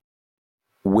here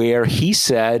where he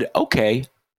said, okay,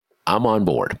 I'm on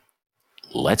board.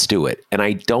 Let's do it. And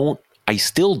I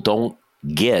still don't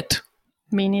get.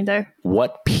 Me neither.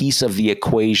 What piece of the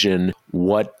equation,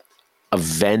 what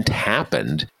event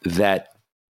happened that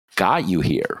got you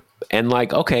here? And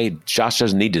okay, Josh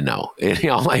doesn't need to know.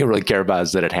 All I really care about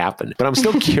is that it happened. But I'm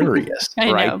still curious,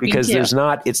 right? Know, because there's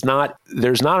not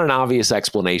an obvious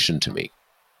explanation to me.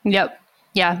 Yep.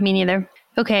 Yeah, me neither.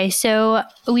 Okay, so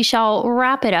we shall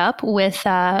wrap it up with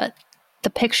the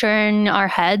picture in our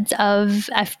heads of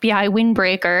FBI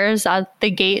windbreakers at the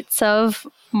gates of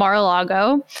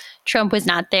Mar-a-Lago. Trump was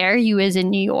not there. He was in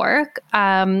New York.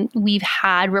 We've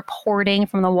had reporting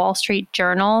from the Wall Street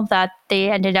Journal that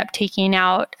they ended up taking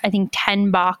out, I think,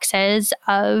 10 boxes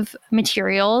of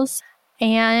materials.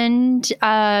 And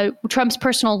Trump's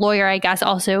personal lawyer, I guess,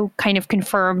 also kind of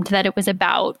confirmed that it was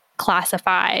about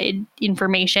classified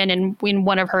information in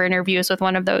one of her interviews with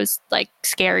one of those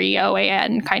scary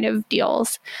OAN kind of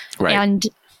deals. Right. And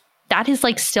that is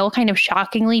still kind of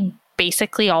shockingly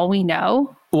basically all we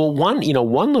know. Well,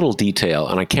 one little detail,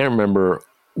 and I can't remember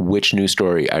which news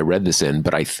story I read this in,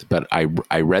 but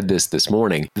I read this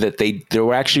morning, that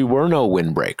there actually were no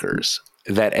windbreakers.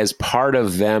 That as part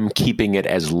of them keeping it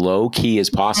as low key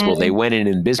as possible, they went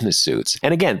in business suits.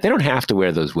 And again, they don't have to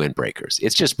wear those windbreakers.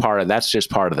 It's just that's just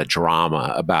part of the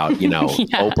drama about,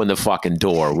 open the fucking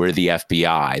door. We're the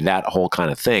FBI, that whole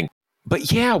kind of thing.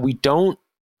 But yeah, we don't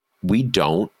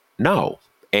know.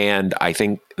 And I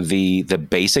think the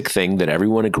basic thing that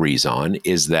everyone agrees on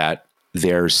is that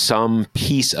there's some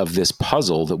piece of this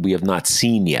puzzle that we have not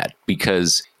seen yet,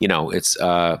 because it's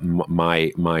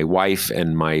my wife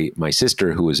and my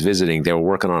sister who was visiting. They were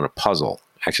working on a puzzle,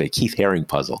 actually a Keith Haring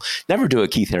puzzle. Never do a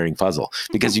Keith Haring puzzle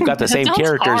because you've got the same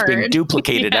characters being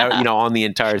duplicated out, on the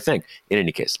entire thing. In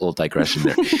any case, a little digression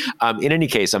there. In any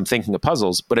case, I'm thinking of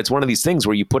puzzles, but it's one of these things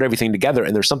where you put everything together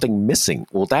and there's something missing.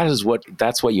 Well,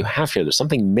 that's what you have here. There's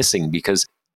something missing because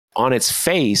on its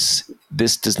face,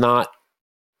 this does not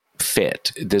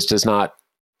fit. This does not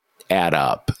add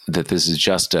up, that this is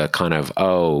just a kind of,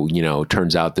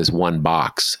 turns out this one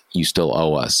box you still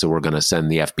owe us, so we're going to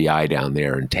send the FBI down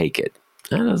there and take it.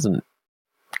 That doesn't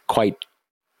quite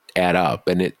add up.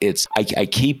 And I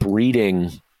keep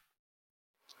reading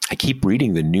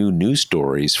the new news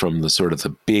stories from the sort of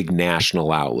the big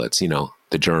national outlets,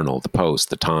 the Journal, the Post,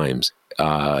 the Times,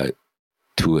 to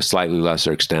a slightly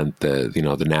lesser extent,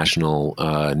 the national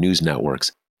news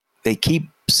networks. They keep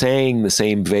saying the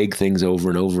same vague things over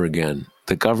and over again.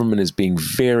 The government is being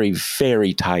very,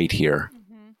 very tight here.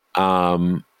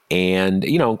 And,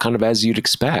 kind of as you'd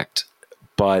expect,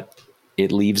 but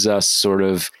it leaves us sort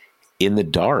of in the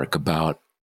dark about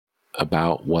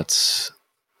what's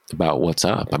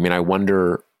up. I mean, I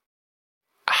wonder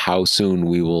how soon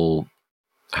we'll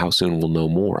know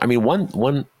more. I mean,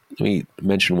 let me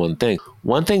mention one thing.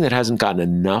 One thing that hasn't gotten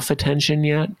enough attention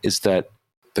yet is that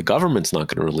the government's not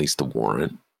going to release the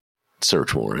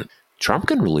search warrant. Trump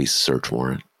can release a search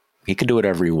warrant. He can do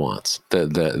whatever he wants.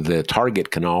 The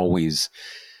target can always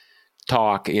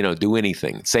talk, do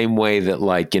anything. Same way that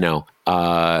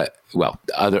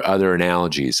other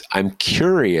analogies. I'm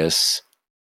curious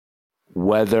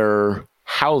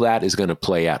how that is going to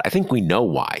play out. I think we know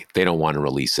why they don't want to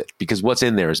release it, because what's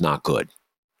in there is not good.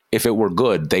 If it were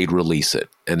good, they'd release it,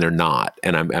 and they're not.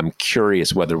 And I'm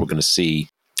curious whether we're going to see,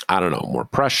 I don't know, more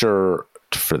pressure,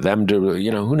 for them to,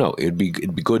 who knows? It'd be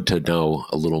good to know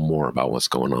a little more about what's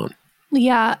going on.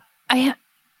 Yeah.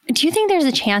 Do you think there's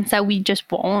a chance that we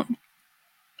just won't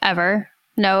ever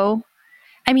know?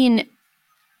 I mean,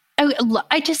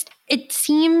 it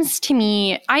seems to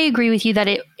me, I agree with you that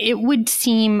it would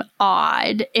seem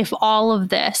odd if all of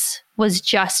this was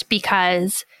just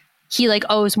because he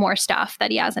owes more stuff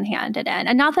that he hasn't handed in.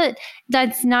 And not that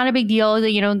that's not a big deal.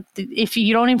 If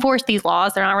you don't enforce these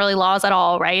laws, they're not really laws at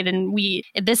all, right? And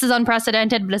this is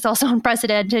unprecedented, but it's also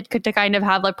unprecedented to kind of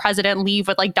have president leave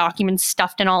with documents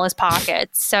stuffed in all his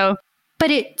pockets. So, but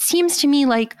it seems to me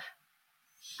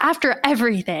after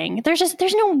everything,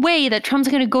 there's no way that Trump's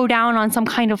going to go down on some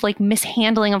kind of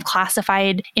mishandling of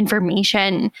classified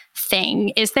information thing.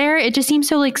 Is there? It just seems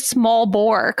so small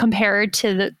bore compared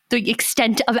to the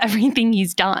extent of everything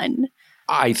he's done.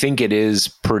 I think it is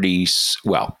pretty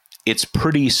small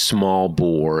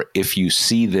bore if you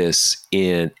see this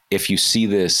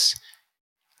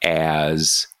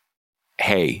as,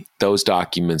 hey, those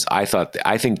documents, I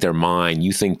think they're mine.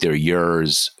 You think they're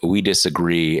yours. We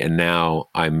disagree. And now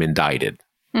I'm indicted.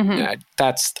 Mm-hmm.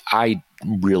 I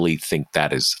really think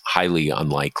that is highly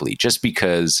unlikely, just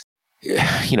because,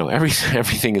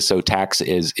 everything is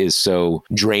is so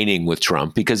draining with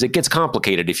Trump, because it gets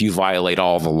complicated if you violate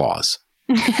all the laws.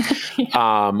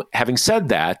 Yeah. Having said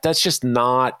that, that's just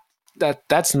not,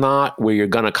 that's not where you're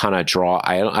going to kind of draw.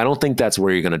 I don't think that's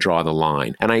where you're going to draw the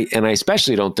line. And I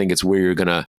especially don't think it's where you're going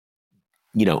to,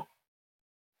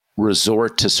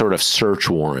 resort to sort of search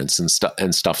warrants and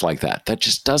stuff like that. That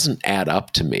just doesn't add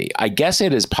up to me. I guess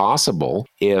it is possible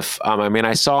if,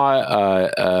 I saw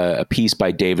a piece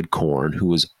by David Corn, who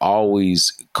was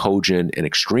always cogent and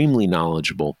extremely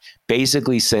knowledgeable,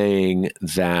 basically saying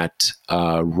that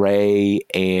Wray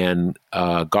and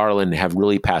Garland have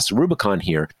really passed the Rubicon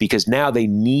here, because now they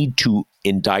need to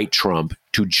indict Trump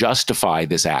to justify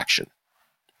this action.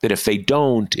 That if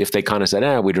they kind of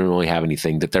said, we don't really have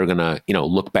anything, that they're going to,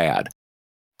 look bad.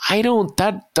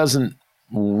 That doesn't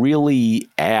really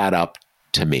add up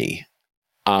to me.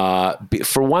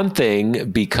 For one thing,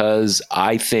 because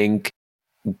I think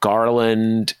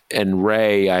Garland and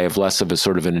Wray, I have less of a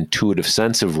sort of an intuitive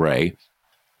sense of Wray.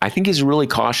 I think he's a really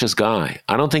cautious guy.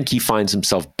 I don't think he finds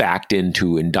himself backed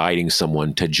into indicting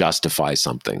someone to justify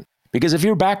something. Because if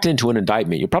you're backed into an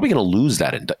indictment, you're probably going to lose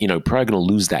that, probably going to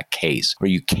lose that case, or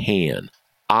you can.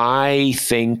 I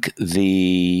think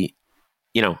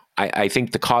I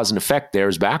think the cause and effect there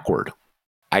is backward.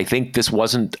 I think this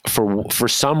wasn't, for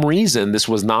some reason, this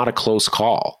was not a close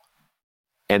call,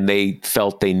 and they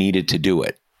felt they needed to do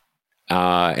it.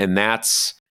 And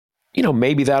that's,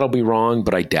 maybe that'll be wrong,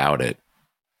 but I doubt it.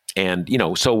 And,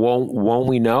 so won't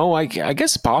we know? I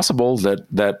guess it's possible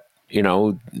that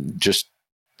just,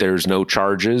 there's no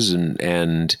charges,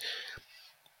 and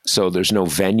so there's no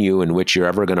venue in which you're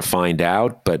ever going to find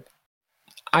out. But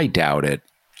I doubt it.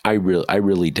 I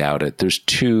really doubt it. There's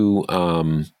too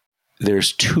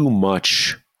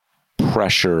much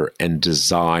pressure and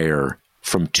desire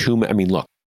from look,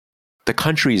 the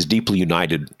country is deeply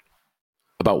united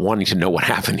about wanting to know what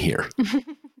happened here.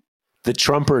 The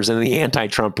Trumpers and the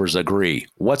anti-Trumpers agree.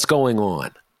 What's going on?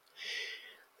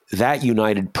 That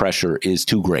united pressure is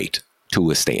too great to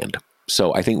withstand.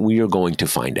 So I think we are going to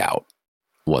find out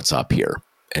what's up here.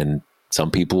 And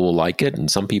some people will like it and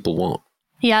some people won't.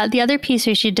 Yeah, the other piece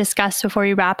we should discuss before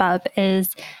we wrap up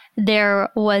is there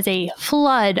was a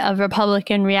flood of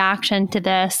Republican reaction to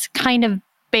this, kind of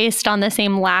based on the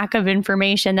same lack of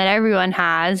information that everyone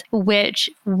has, which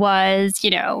was,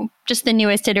 just the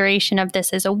newest iteration of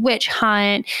this is a witch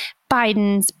hunt.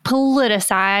 Biden's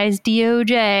politicized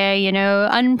DOJ,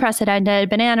 unprecedented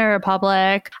banana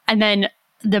republic. And then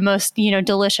the most,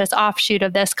 delicious offshoot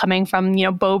of this coming from,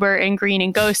 Boebert and Green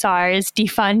and Gosar is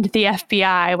defund the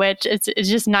FBI, which it's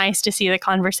just nice to see the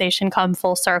conversation come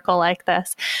full circle like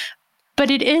this. But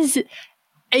it is,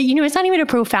 it's not even a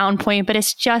profound point, but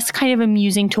it's just kind of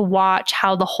amusing to watch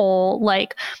how the whole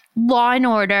law and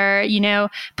order,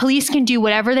 police can do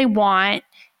whatever they want,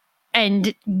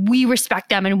 and we respect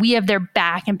them and we have their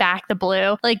back and back the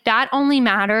blue. That only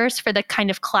matters for the kind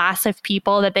of class of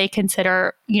people that they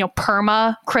consider,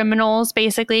 perma criminals,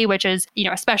 basically, which is,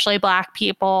 especially Black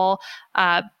people,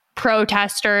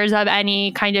 protesters of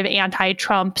any kind of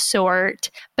anti-Trump sort.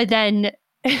 But then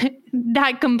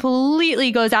that completely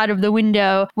goes out of the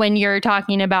window when you're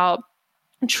talking about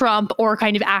Trump or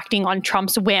kind of acting on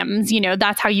Trump's whims.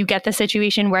 That's how you get the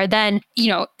situation where then,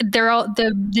 they're all,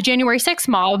 the January 6th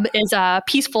mob is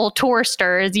peaceful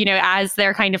toursters, as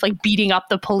they're kind of beating up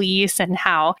the police, and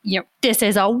how, this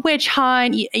is a witch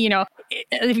hunt.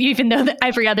 even though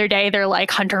every other day they're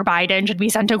like Hunter Biden should be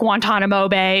sent to Guantanamo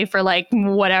Bay for like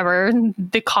whatever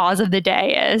the cause of the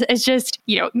day is. It's just,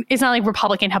 it's not like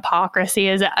Republican hypocrisy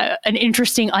is an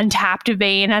interesting untapped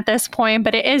vein at this point,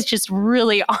 but it is just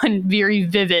really on very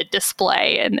vivid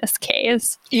display in this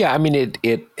case. Yeah, I mean,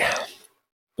 it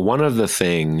one of the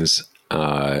things,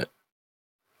 there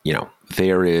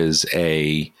is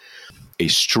a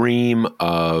stream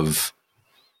of,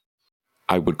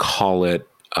 I would call it,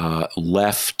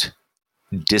 left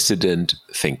dissident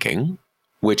thinking,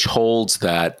 which holds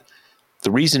that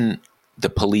the reason the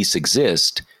police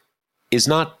exist is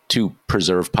not to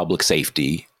preserve public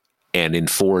safety and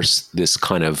enforce this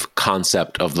kind of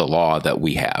concept of the law that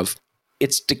we have.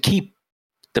 It's to keep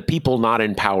the people not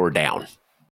in power down,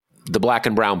 the black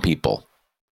and brown people,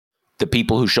 the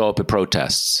people who show up at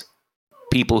protests,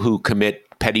 people who commit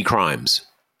petty crimes.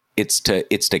 It's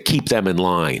to keep them in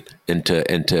line and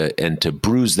to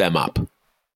bruise them up.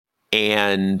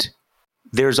 And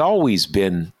there's always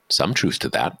been some truth to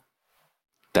that.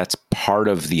 That's part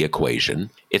of the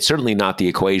equation. It's certainly not the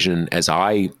equation as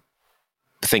I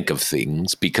think of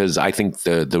things, because I think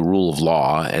the rule of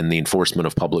law and the enforcement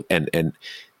of public and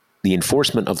the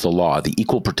enforcement of the law, the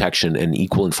equal protection and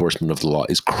equal enforcement of the law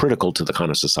is critical to the kind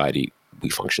of society we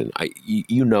function.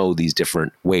 These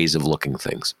different ways of looking at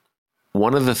things.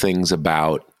 One of the things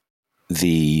about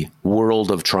the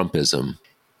world of Trumpism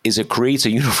is it creates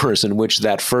a universe in which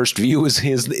that first view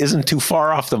isn't too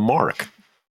far off the mark.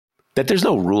 That there's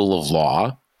no rule of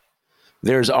law.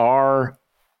 There's our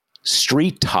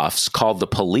street toughs called the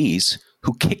police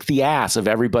who kick the ass of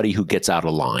everybody who gets out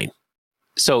of line.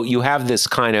 So you have this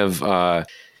kind of,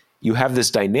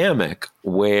 this dynamic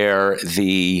where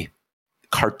the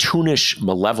cartoonish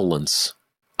malevolence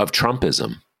of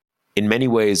Trumpism in many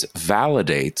ways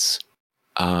validates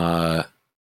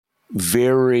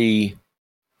very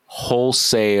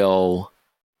wholesale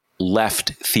left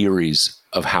theories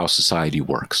of how society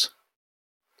works.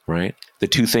 Right? The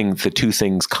two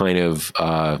things kind of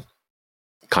go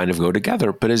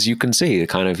together. But as you can see, it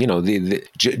kind of,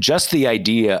 just the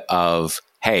idea of,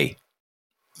 hey,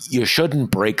 you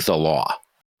shouldn't break the law,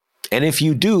 and if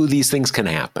you do, these things can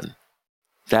happen.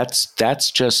 That's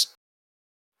just,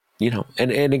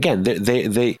 and again,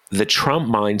 the Trump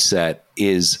mindset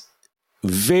is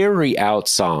very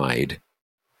outside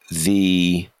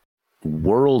the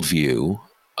worldview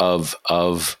of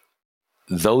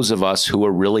those of us who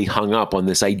are really hung up on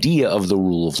this idea of the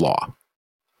rule of law,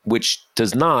 which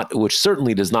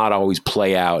certainly does not always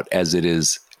play out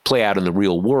in the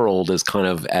real world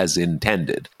as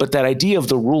intended. But that idea of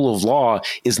the rule of law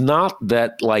is not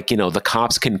that, the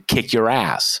cops can kick your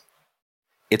ass.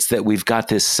 It's that we've got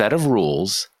this set of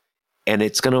rules and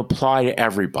it's going to apply to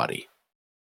everybody.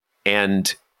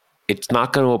 And it's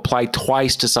not going to apply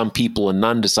twice to some people and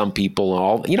none to some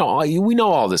people. And we know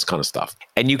all this kind of stuff.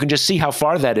 And you can just see how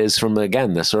far that is from,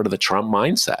 again, the sort of the Trump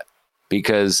mindset.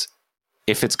 Because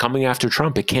if it's coming after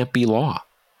Trump, it can't be law.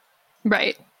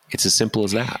 Right. It's as simple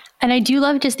as that. And I do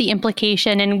love just the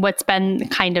implication and what's been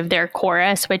kind of their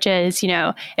chorus, which is,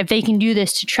 if they can do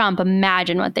this to Trump,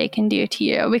 imagine what they can do to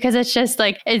you. Because it's just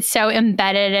it's so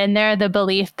embedded in there, the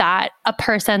belief that a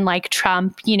person like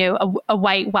Trump, a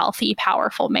white, wealthy,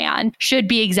 powerful man should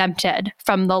be exempted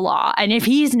from the law. And if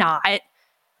he's not,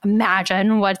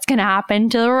 imagine what's going to happen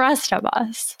to the rest of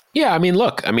us. Yeah, I mean,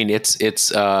 look,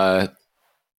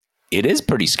 it is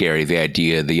pretty scary, the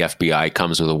idea the FBI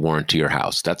comes with a warrant to your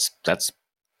house. That's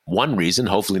one reason,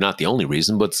 hopefully not the only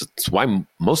reason, but it's why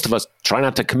most of us try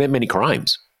not to commit many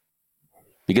crimes.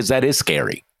 Because that is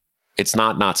scary. It's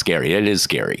not scary. It is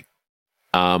scary.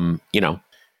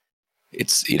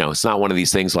 It's not one of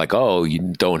these things like, oh, you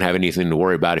don't have anything to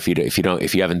worry about if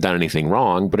you haven't done anything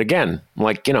wrong. But again,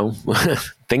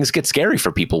 things get scary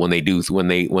for people when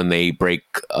they break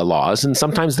laws, and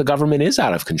sometimes the government is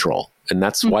out of control, and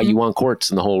that's why you want courts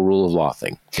and the whole rule of law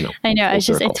thing. I know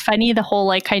it's funny, the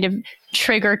whole kind of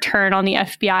trigger turn on the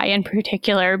FBI in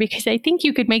particular, because I think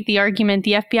you could make the argument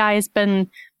the FBI has been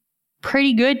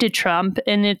pretty good to Trump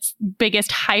in its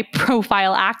biggest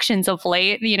high-profile actions of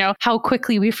late. How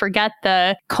quickly we forget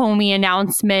the Comey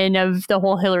announcement of the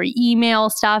whole Hillary email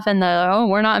stuff and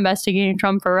we're not investigating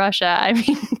Trump for Russia. I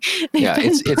mean,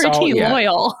 they've been pretty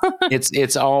loyal.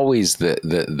 It's always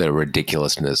the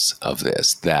ridiculousness of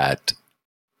this, that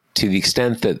to the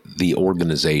extent that the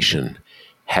organization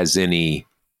has any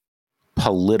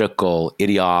political,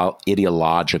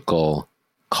 ideological,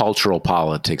 cultural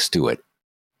politics to it,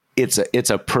 it's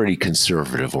a pretty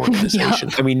conservative organization.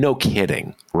 Yeah. I mean, no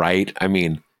kidding, right? I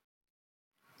mean,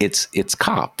 it's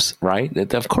cops, right?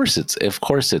 Of course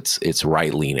it's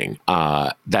right leaning.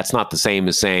 That's not the same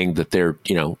as saying that they're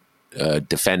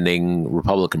defending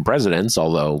Republican presidents,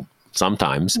 although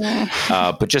sometimes.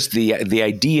 But just the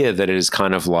idea that it is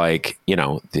kind of like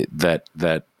that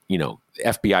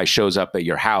FBI shows up at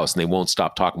your house and they won't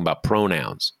stop talking about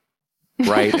pronouns.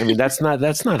 Right. I mean, that's not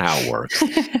how it works.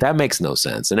 That makes no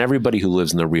sense. And everybody who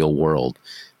lives in the real world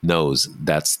knows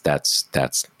that's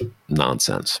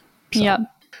nonsense. So. Yep.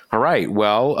 All right.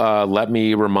 Well, let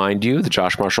me remind you, the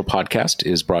Josh Marshall podcast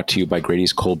is brought to you by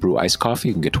Grady's Cold Brew Iced Coffee.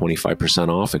 You can get 25%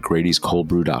 off at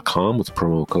Grady'sColdBrew.com with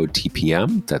promo code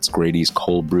TPM. That's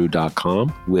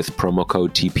Grady'sColdBrew.com with promo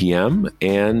code TPM.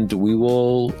 And we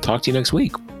will talk to you next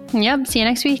week. Yep. See you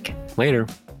next week. Later.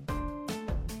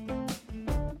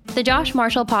 The Josh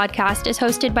Marshall podcast is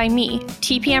hosted by me,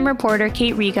 TPM reporter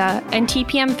Kate Riga, and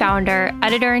TPM founder,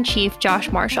 editor-in-chief Josh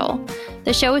Marshall.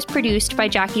 The show is produced by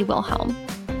Jackie Wilhelm.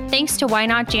 Thanks to Why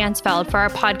Not Jansfeld for our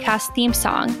podcast theme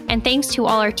song, and thanks to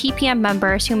all our TPM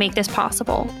members who make this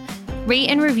possible. Rate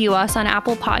and review us on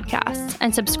Apple Podcasts,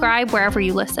 and subscribe wherever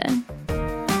you listen.